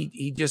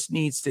 He just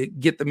needs to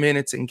get the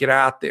minutes and get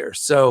out there.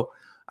 So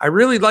I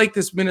really like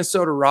this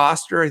Minnesota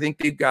roster. I think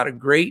they've got a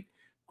great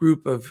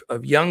group of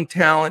young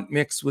talent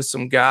mixed with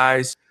some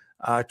guys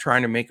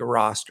trying to make a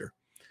roster.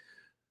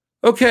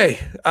 Okay,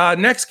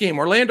 next game,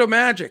 Orlando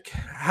Magic.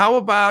 How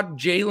about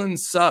Jalen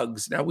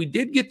Suggs? Now, we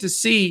did get to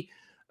see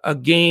a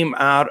game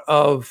out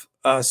of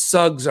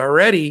Suggs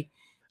already.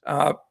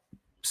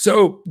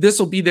 So this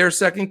will be their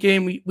second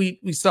game. We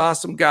saw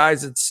some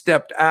guys that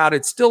stepped out.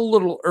 It's still a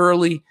little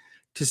early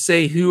to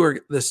say who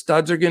the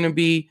studs are going to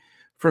be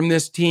from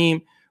this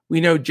team. We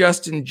know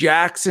Justin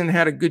Jackson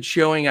had a good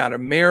showing out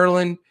of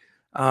Maryland.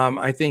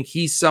 I think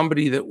he's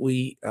somebody that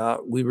we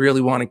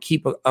really want to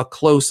keep a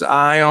close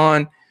eye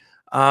on.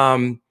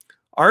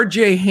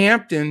 RJ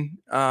Hampton,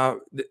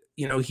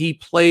 he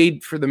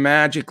played for the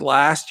Magic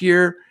last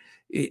year.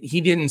 He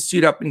didn't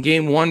suit up in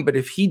game one, but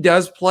if he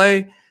does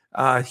play,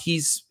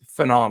 he's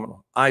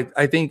phenomenal.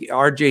 I think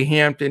RJ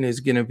Hampton is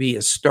going to be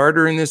a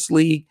starter in this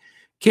league.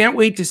 Can't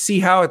wait to see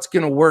how it's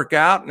going to work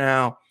out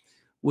now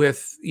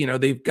with,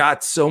 they've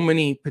got so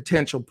many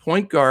potential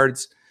point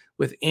guards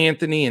with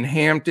Anthony and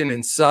Hampton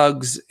and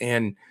Suggs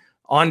and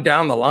on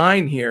down the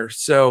line here.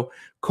 So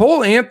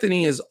Cole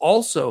Anthony is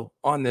also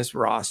on this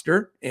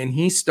roster, and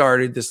he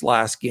started this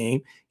last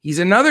game. He's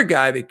another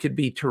guy that could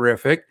be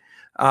terrific.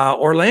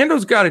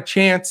 Orlando's got a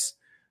chance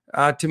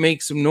to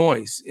make some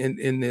noise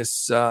in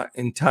this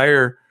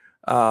entire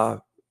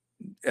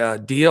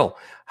deal.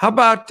 How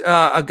about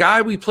a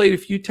guy we played a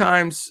few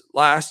times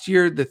last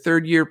year, the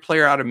third-year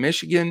player out of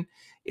Michigan,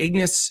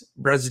 Ignas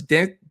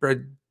Brazdeikis?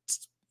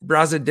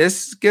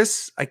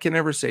 I can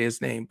never say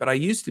his name, but I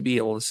used to be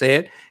able to say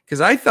it because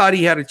I thought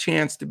he had a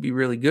chance to be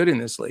really good in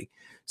this league.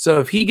 So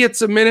if he gets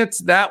some minutes,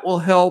 that will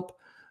help.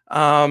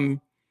 Up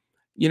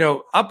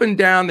and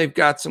down, they've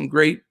got some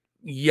great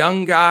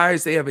young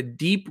guys. They have a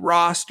deep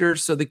roster.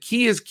 So the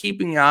key is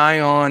keeping an eye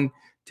on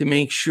to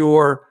make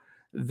sure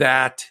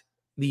that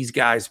these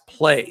guys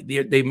play.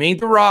 They made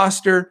the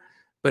roster,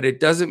 but it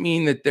doesn't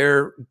mean that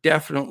they're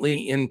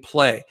definitely in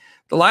play.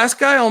 The last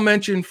guy I'll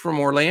mention from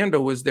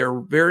Orlando was their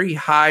very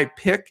high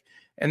pick,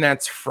 and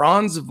that's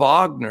Franz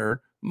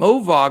Wagner, Mo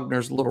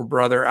Wagner's little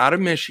brother out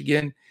of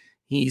Michigan.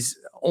 He's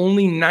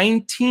only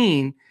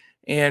 19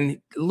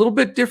 and a little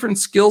bit different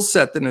skill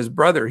set than his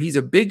brother. He's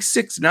a big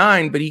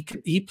 6'9", but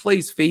he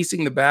plays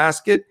facing the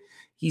basket.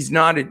 He's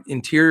not an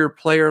interior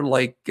player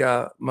like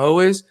Mo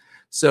is.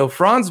 So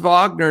Franz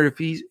Wagner, if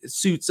he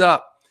suits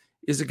up,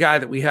 is a guy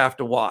that we have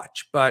to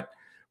watch. But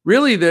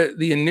really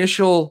the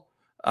initial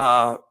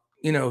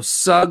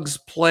Suggs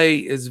play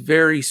is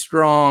very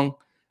strong,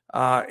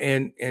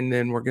 and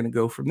then we're going to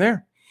go from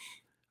there.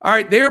 All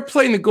right, they're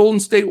playing the Golden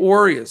State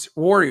Warriors.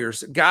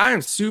 A guy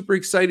I'm super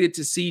excited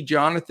to see,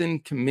 Jonathan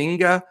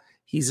Kuminga.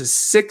 He's a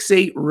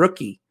 6'8"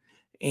 rookie,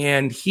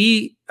 and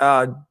he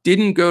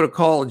didn't go to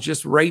college,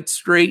 just right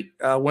straight,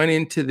 went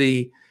into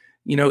the,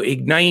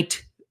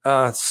 Ignite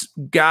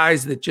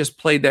guys that just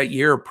played that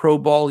year of pro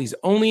ball. He's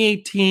only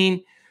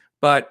 18,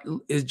 but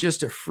is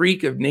just a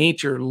freak of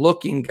nature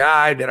looking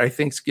guy that I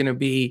think is going to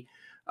be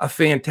a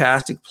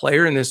fantastic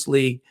player in this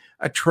league.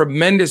 A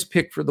tremendous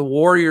pick for the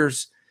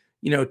Warriors,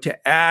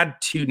 to add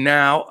to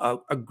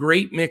now a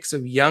great mix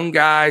of young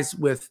guys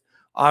with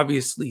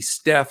obviously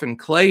Steph and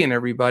Clay and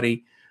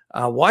everybody.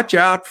 Watch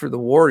out for the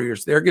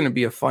Warriors. They're going to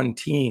be a fun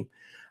team.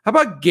 How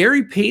about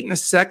Gary Payton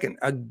II,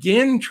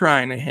 again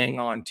trying to hang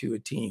on to a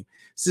team?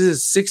 This is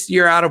his sixth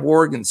year out of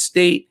Oregon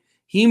State.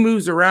 He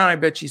moves around. I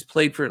bet he's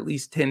played for at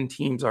least 10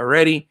 teams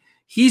already.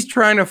 He's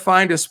trying to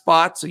find a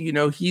spot, so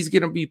he's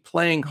going to be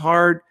playing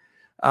hard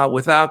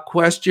without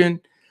question.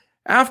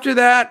 After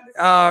that,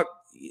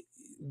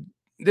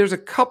 there's a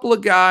couple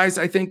of guys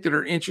I think that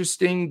are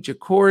interesting.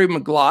 Ja'Cory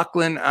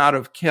McLaughlin out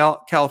of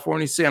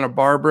California, Santa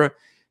Barbara,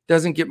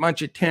 doesn't get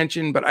much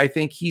attention, but I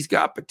think he's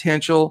got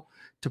potential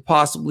to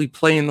possibly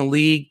play in the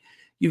league.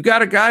 You've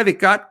got a guy that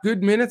got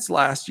good minutes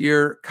last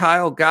year,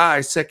 Kyle Guy,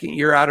 second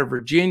year out of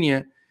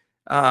Virginia.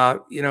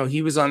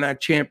 He was on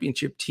that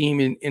championship team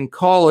in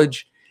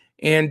college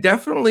and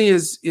definitely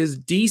is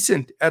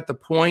decent at the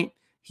point.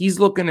 He's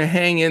looking to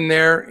hang in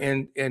there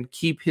and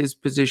keep his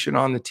position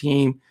on the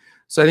team.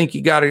 So I think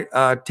you got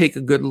to take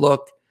a good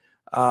look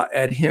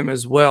at him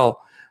as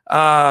well.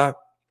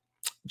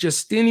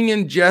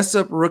 Justinian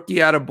Jessup,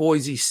 rookie out of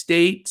Boise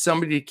State,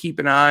 somebody to keep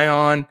an eye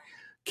on.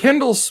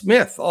 Kendall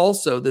Smith,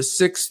 also the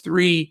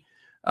 6'3"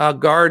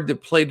 guard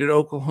that played at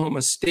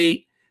Oklahoma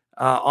State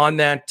on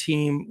that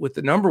team with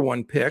the number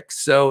one pick.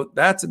 So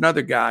that's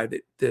another guy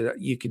that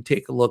you can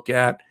take a look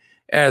at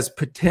as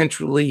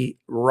potentially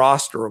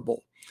rosterable.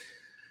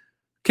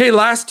 Okay,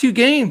 last two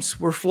games.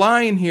 We're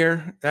flying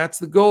here. That's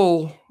the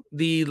goal.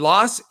 the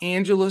Los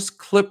Angeles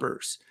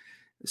Clippers.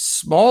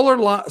 Smaller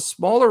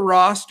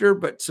roster,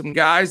 but some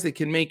guys that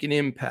can make an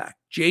impact.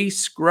 Jay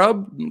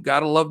Scrubb,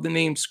 gotta love the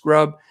name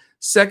Scrubb.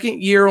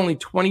 Second year, only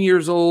 20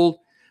 years old.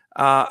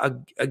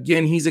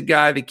 Again, he's a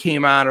guy that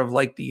came out of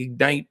like the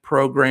Ignite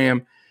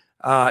program.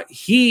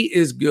 He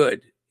is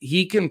good.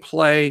 He can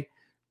play.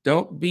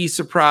 Don't be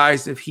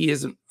surprised if he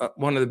isn't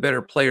one of the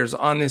better players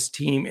on this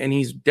team, and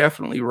he's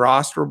definitely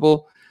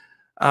rosterable.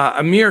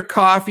 Amir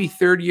Coffey,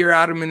 third year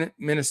out of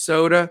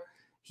Minnesota.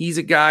 He's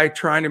a guy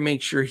trying to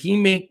make sure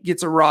he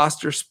gets a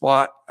roster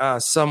spot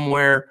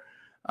somewhere.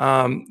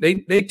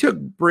 They took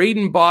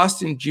Braden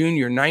Boston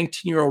Jr.,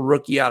 19-year-old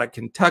rookie out of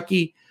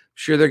Kentucky. I'm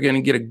sure they're going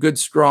to get a good,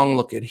 strong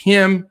look at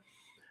him.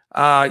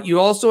 You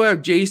also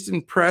have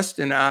Jason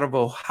Preston out of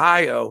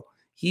Ohio.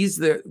 He's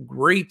the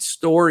great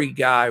story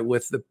guy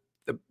with the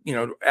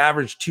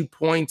average 2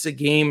 points a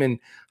game in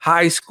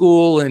high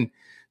school and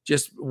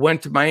just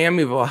went to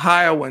Miami of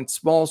Ohio, went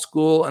small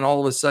school, and all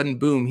of a sudden,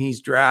 boom, he's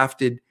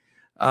drafted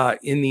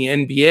in the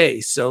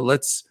NBA. So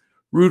let's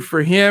root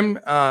for him.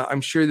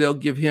 I'm sure they'll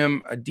give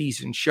him a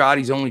decent shot.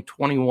 He's only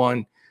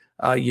 21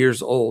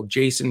 years old,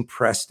 Jason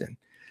Preston.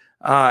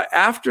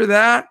 After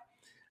that,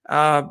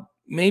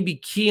 maybe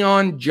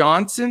Keon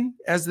Johnson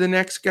as the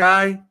next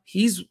guy.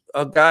 He's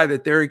a guy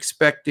that they're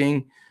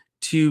expecting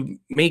to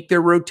make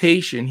their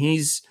rotation.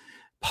 He's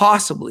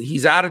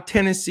out of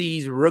Tennessee.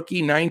 He's a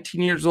rookie,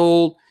 19 years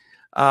old,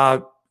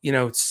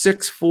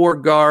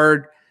 6'4"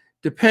 guard.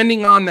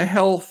 Depending on the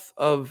health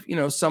of,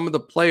 some of the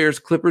players,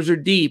 Clippers are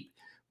deep,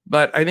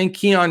 but I think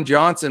Keon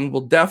Johnson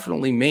will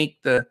definitely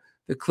make the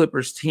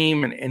Clippers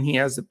team, and he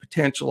has the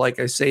potential, like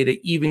I say,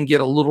 to even get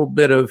a little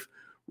bit of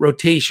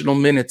rotational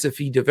minutes if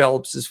he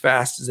develops as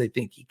fast as I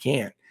think he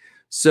can.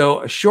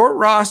 So a short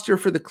roster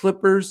for the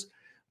Clippers,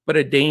 but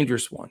a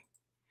dangerous one.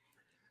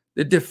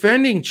 The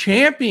defending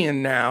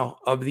champion now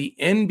of the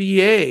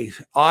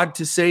NBA, odd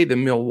to say, the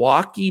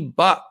Milwaukee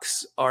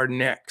Bucks are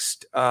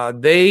next.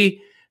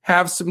 They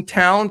have some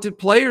talented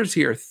players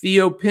here.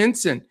 Theo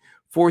Pinson,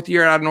 fourth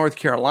year out of North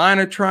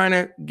Carolina, trying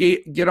to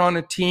get on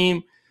a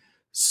team.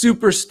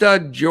 Super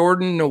stud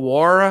Jordan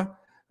Nwora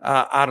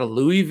out of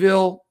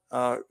Louisville.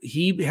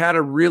 He had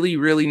a really,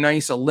 really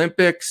nice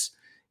Olympics.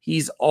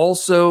 He's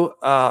also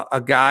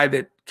a guy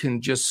that can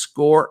just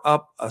score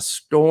up a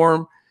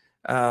storm.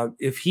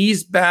 If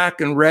he's back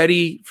and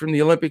ready from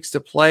the Olympics to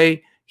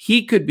play,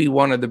 he could be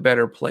one of the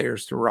better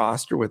players to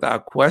roster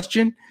without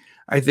question.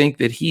 I think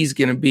that he's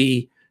going to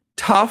be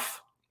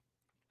tough.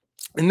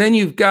 And then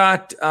you've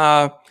got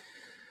a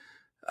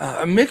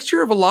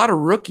mixture of a lot of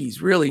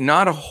rookies, really,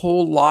 not a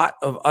whole lot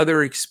of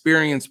other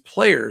experienced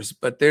players,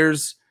 but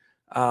there's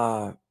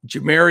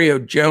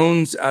Jamario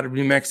Jones out of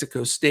New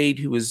Mexico State,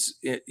 who was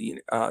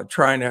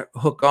trying to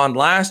hook on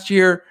last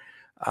year.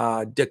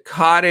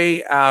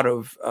 Decade out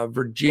of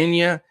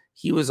Virginia.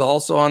 He was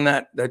also on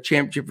that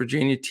championship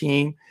Virginia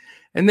team.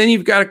 And then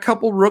you've got a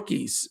couple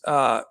rookies.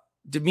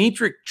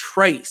 Demetric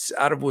Trice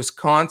out of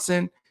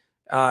Wisconsin.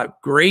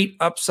 Great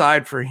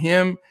upside for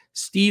him.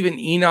 Stephen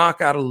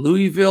Enoch out of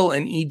Louisville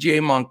and E.J.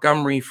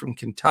 Montgomery from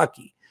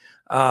Kentucky.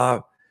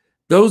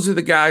 Those are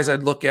the guys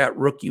I'd look at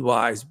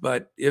rookie-wise.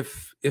 But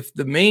if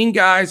the main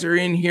guys are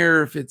in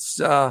here, if it's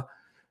Pinson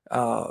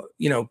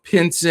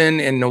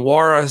and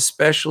Nwora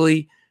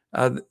especially,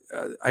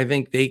 I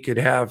think they could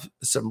have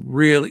a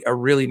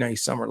really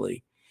nice summer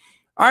league.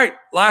 All right,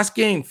 last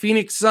game,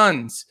 Phoenix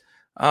Suns.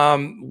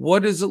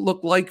 What does it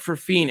look like for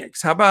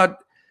Phoenix? How about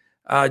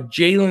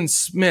Jalen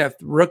Smith,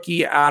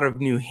 rookie out of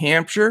New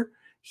Hampshire?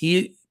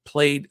 He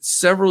played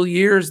several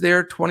years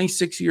there,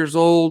 26 years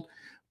old,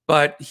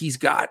 but he's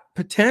got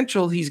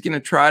potential. He's going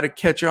to try to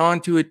catch on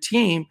to a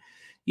team.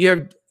 You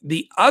have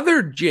the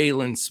other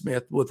Jalen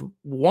Smith with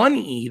one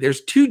E.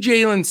 There's two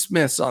Jalen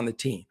Smiths on the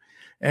team,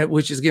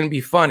 which is going to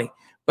be funny.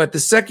 But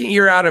the second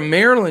year out of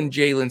Maryland,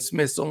 Jalen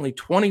Smith's only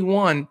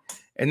 21,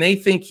 and they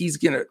think he's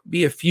going to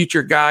be a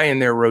future guy in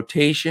their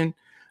rotation,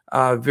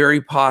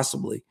 very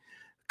possibly.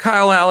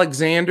 Kyle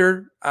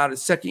Alexander,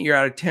 second year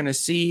out of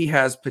Tennessee,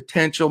 has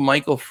potential.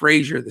 Michael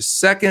Frazier, the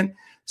second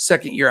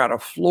year out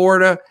of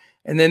Florida.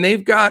 And then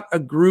they've got a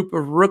group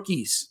of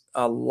rookies,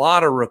 a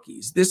lot of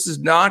rookies. This is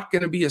not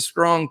going to be a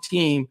strong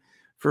team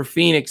for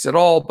Phoenix at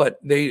all, but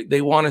they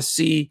want to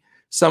see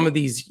some of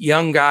these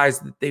young guys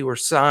that they were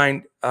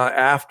signed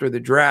after the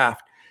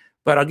draft.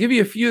 But I'll give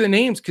you a few of the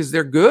names because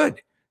they're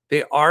good.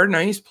 They are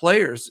nice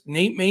players.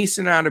 Nate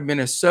Mason out of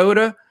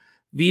Minnesota,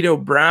 Vito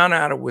Brown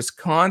out of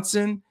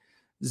Wisconsin,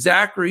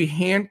 Zachary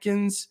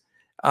Hankins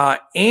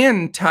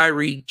and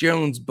Tyreek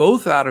Jones,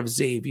 both out of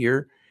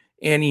Xavier,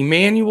 and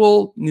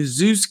Emmanuel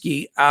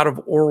Nuzewski out of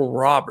Oral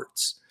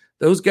Roberts.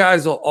 Those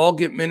guys will all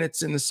get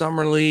minutes in the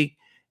summer league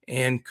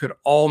and could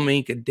all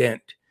make a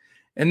dent.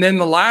 And then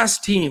the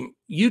last team,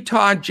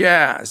 Utah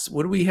Jazz.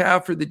 What do we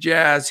have for the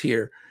Jazz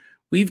here?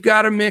 We've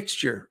got a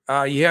mixture.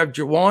 You have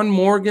Jawan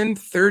Morgan,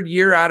 third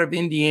year out of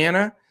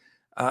Indiana.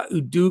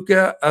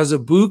 Udoka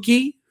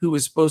Azubuike, who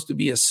was supposed to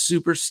be a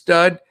super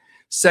stud,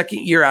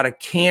 second year out of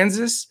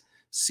Kansas.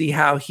 See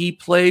how he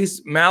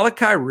plays.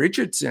 Malachi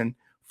Richardson,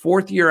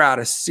 fourth year out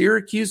of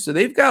Syracuse. So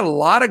they've got a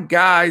lot of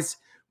guys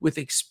with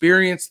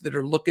experience that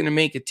are looking to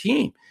make a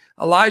team.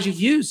 Elijah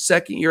Hughes,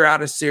 second year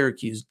out of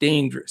Syracuse,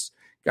 dangerous.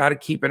 Got to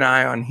keep an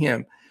eye on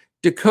him.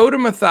 Dakota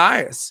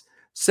Mathias,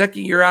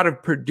 second year out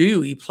of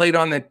Purdue. He played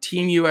on the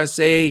Team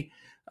USA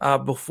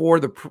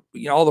before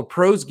all the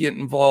pros get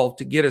involved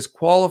to get us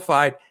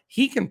qualified.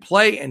 He can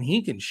play and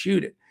he can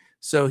shoot it.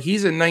 So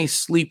he's a nice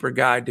sleeper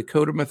guy,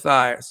 Dakota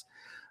Mathias.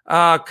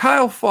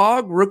 Kyle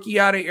Fogg, rookie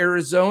out of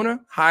Arizona,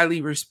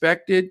 highly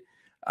respected,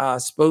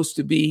 supposed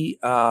to be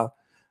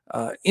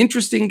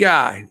interesting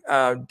guy,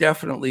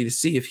 definitely, to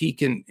see if he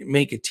can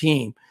make a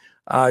team.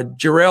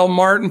 Jarrell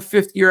Martin,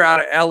 fifth year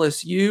out of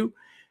LSU.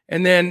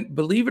 And then,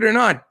 believe it or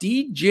not,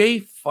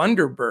 DJ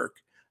Funderburk.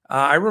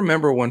 I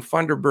remember when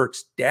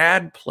Funderburk's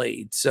dad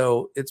played,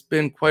 so it's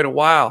been quite a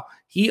while.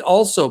 He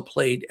also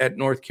played at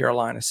North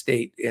Carolina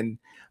State, and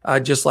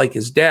just like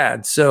his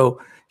dad.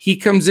 So he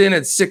comes in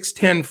at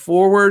 6'10"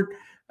 forward,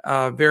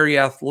 very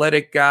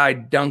athletic guy,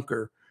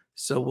 dunker.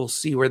 So we'll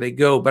see where they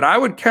go. But I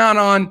would count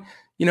on,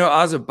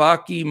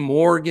 Azabaki,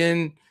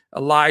 Morgan,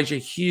 Elijah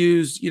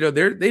Hughes.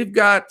 They've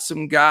got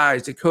some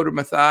guys, Dakota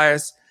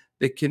Mathias,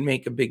 that can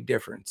make a big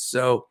difference.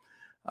 So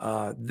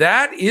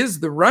that is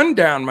the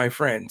rundown, my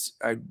friends.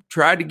 I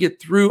tried to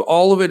get through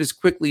all of it as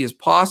quickly as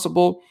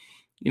possible.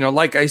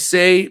 Like I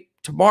say,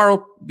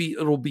 tomorrow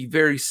it'll be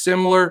very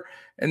similar.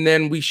 And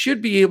then we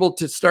should be able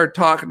to start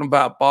talking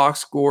about box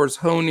scores,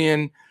 hone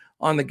in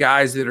on the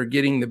guys that are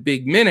getting the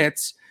big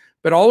minutes.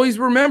 But always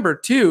remember,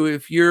 too,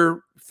 if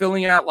you're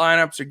filling out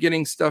lineups or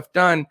getting stuff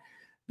done,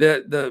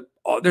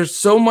 there's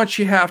so much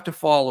you have to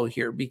follow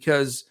here,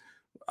 because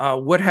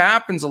what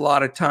happens a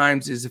lot of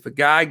times is if a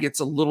guy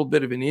gets a little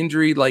bit of an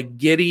injury, like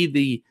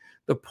Giddey,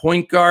 the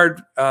point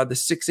guard, the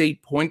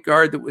 6'8" point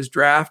guard that was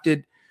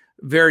drafted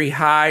very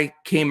high,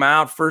 came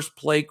out, first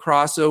play,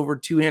 crossover,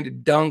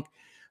 two-handed dunk,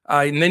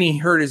 and then he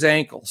hurt his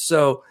ankle.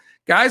 So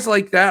guys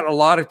like that, a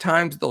lot of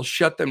times they'll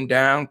shut them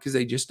down because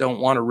they just don't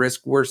want to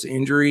risk worse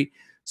injury.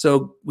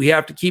 So we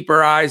have to keep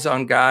our eyes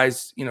on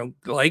guys,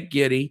 like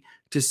Giddey,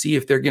 to see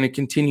if they're going to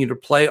continue to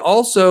play.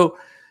 Also,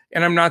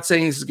 and I'm not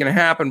saying this is going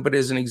to happen, but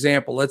as an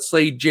example, let's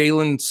say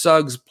Jalen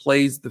Suggs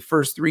plays the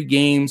first 3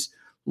 games,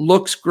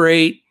 looks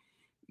great,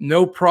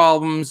 no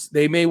problems.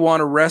 They may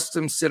want to rest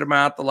him, sit him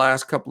out the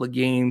last couple of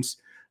games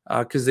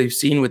because they've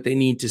seen what they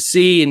need to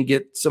see and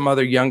get some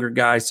other younger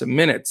guys some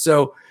minutes.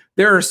 So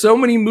there are so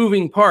many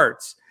moving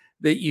parts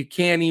that you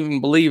can't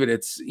even believe it.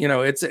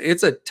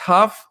 It's a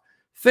tough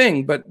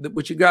thing, but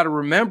what you got to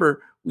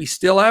remember, we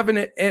still have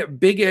a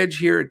big edge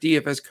here at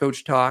DFS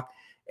Coach Talk.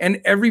 And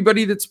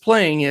everybody that's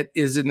playing it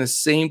is in the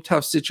same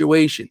tough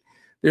situation.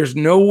 There's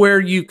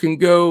nowhere you can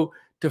go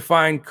to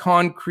find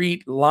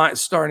concrete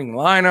starting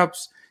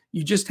lineups.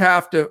 You just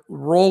have to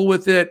roll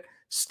with it,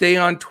 stay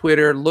on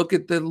Twitter, look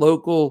at the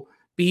local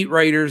beat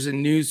writers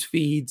and news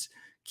feeds,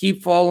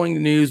 keep following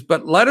the news.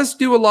 But let us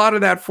do a lot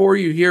of that for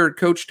you here at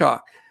Coach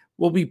Talk.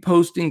 We'll be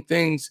posting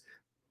things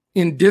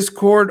in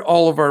Discord.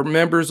 All of our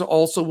members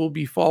also will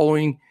be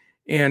following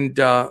and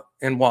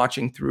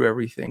watching through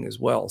everything as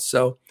well.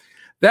 So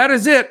that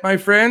is it, my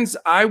friends.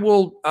 I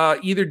will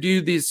either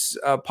do this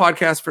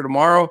podcast for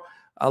tomorrow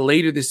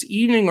later this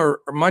evening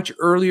or much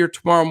earlier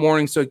tomorrow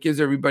morning, so it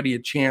gives everybody a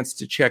chance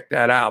to check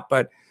that out.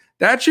 But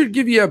that should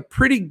give you a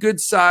pretty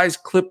good size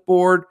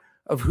clipboard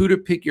of who to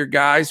pick your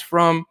guys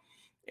from.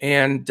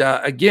 And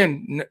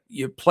again,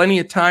 you have plenty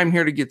of time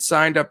here to get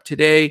signed up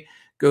today.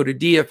 Go to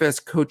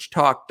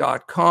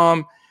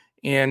dfscoachtalk.com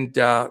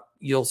and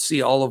you'll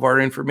see all of our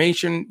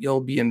information.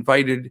 You'll be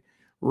invited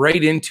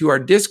right into our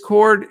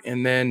Discord,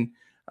 and then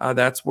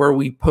that's where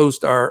we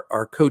post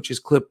our coaches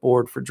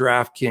clipboard for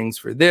Draftkings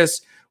for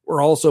this.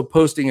 We're also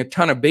posting a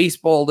ton of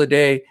baseball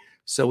today,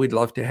 so we'd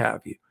love to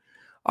have you.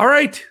 All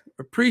right.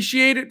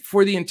 Appreciate it.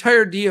 For the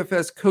entire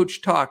DFS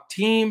Coach Talk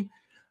team,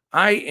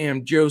 I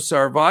am Joe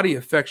Sarvati,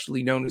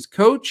 affectionately known as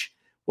Coach.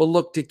 We'll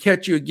look to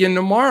catch you again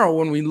tomorrow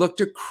when we look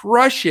to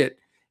crush it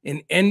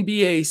in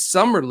NBA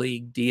Summer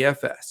League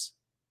DFS.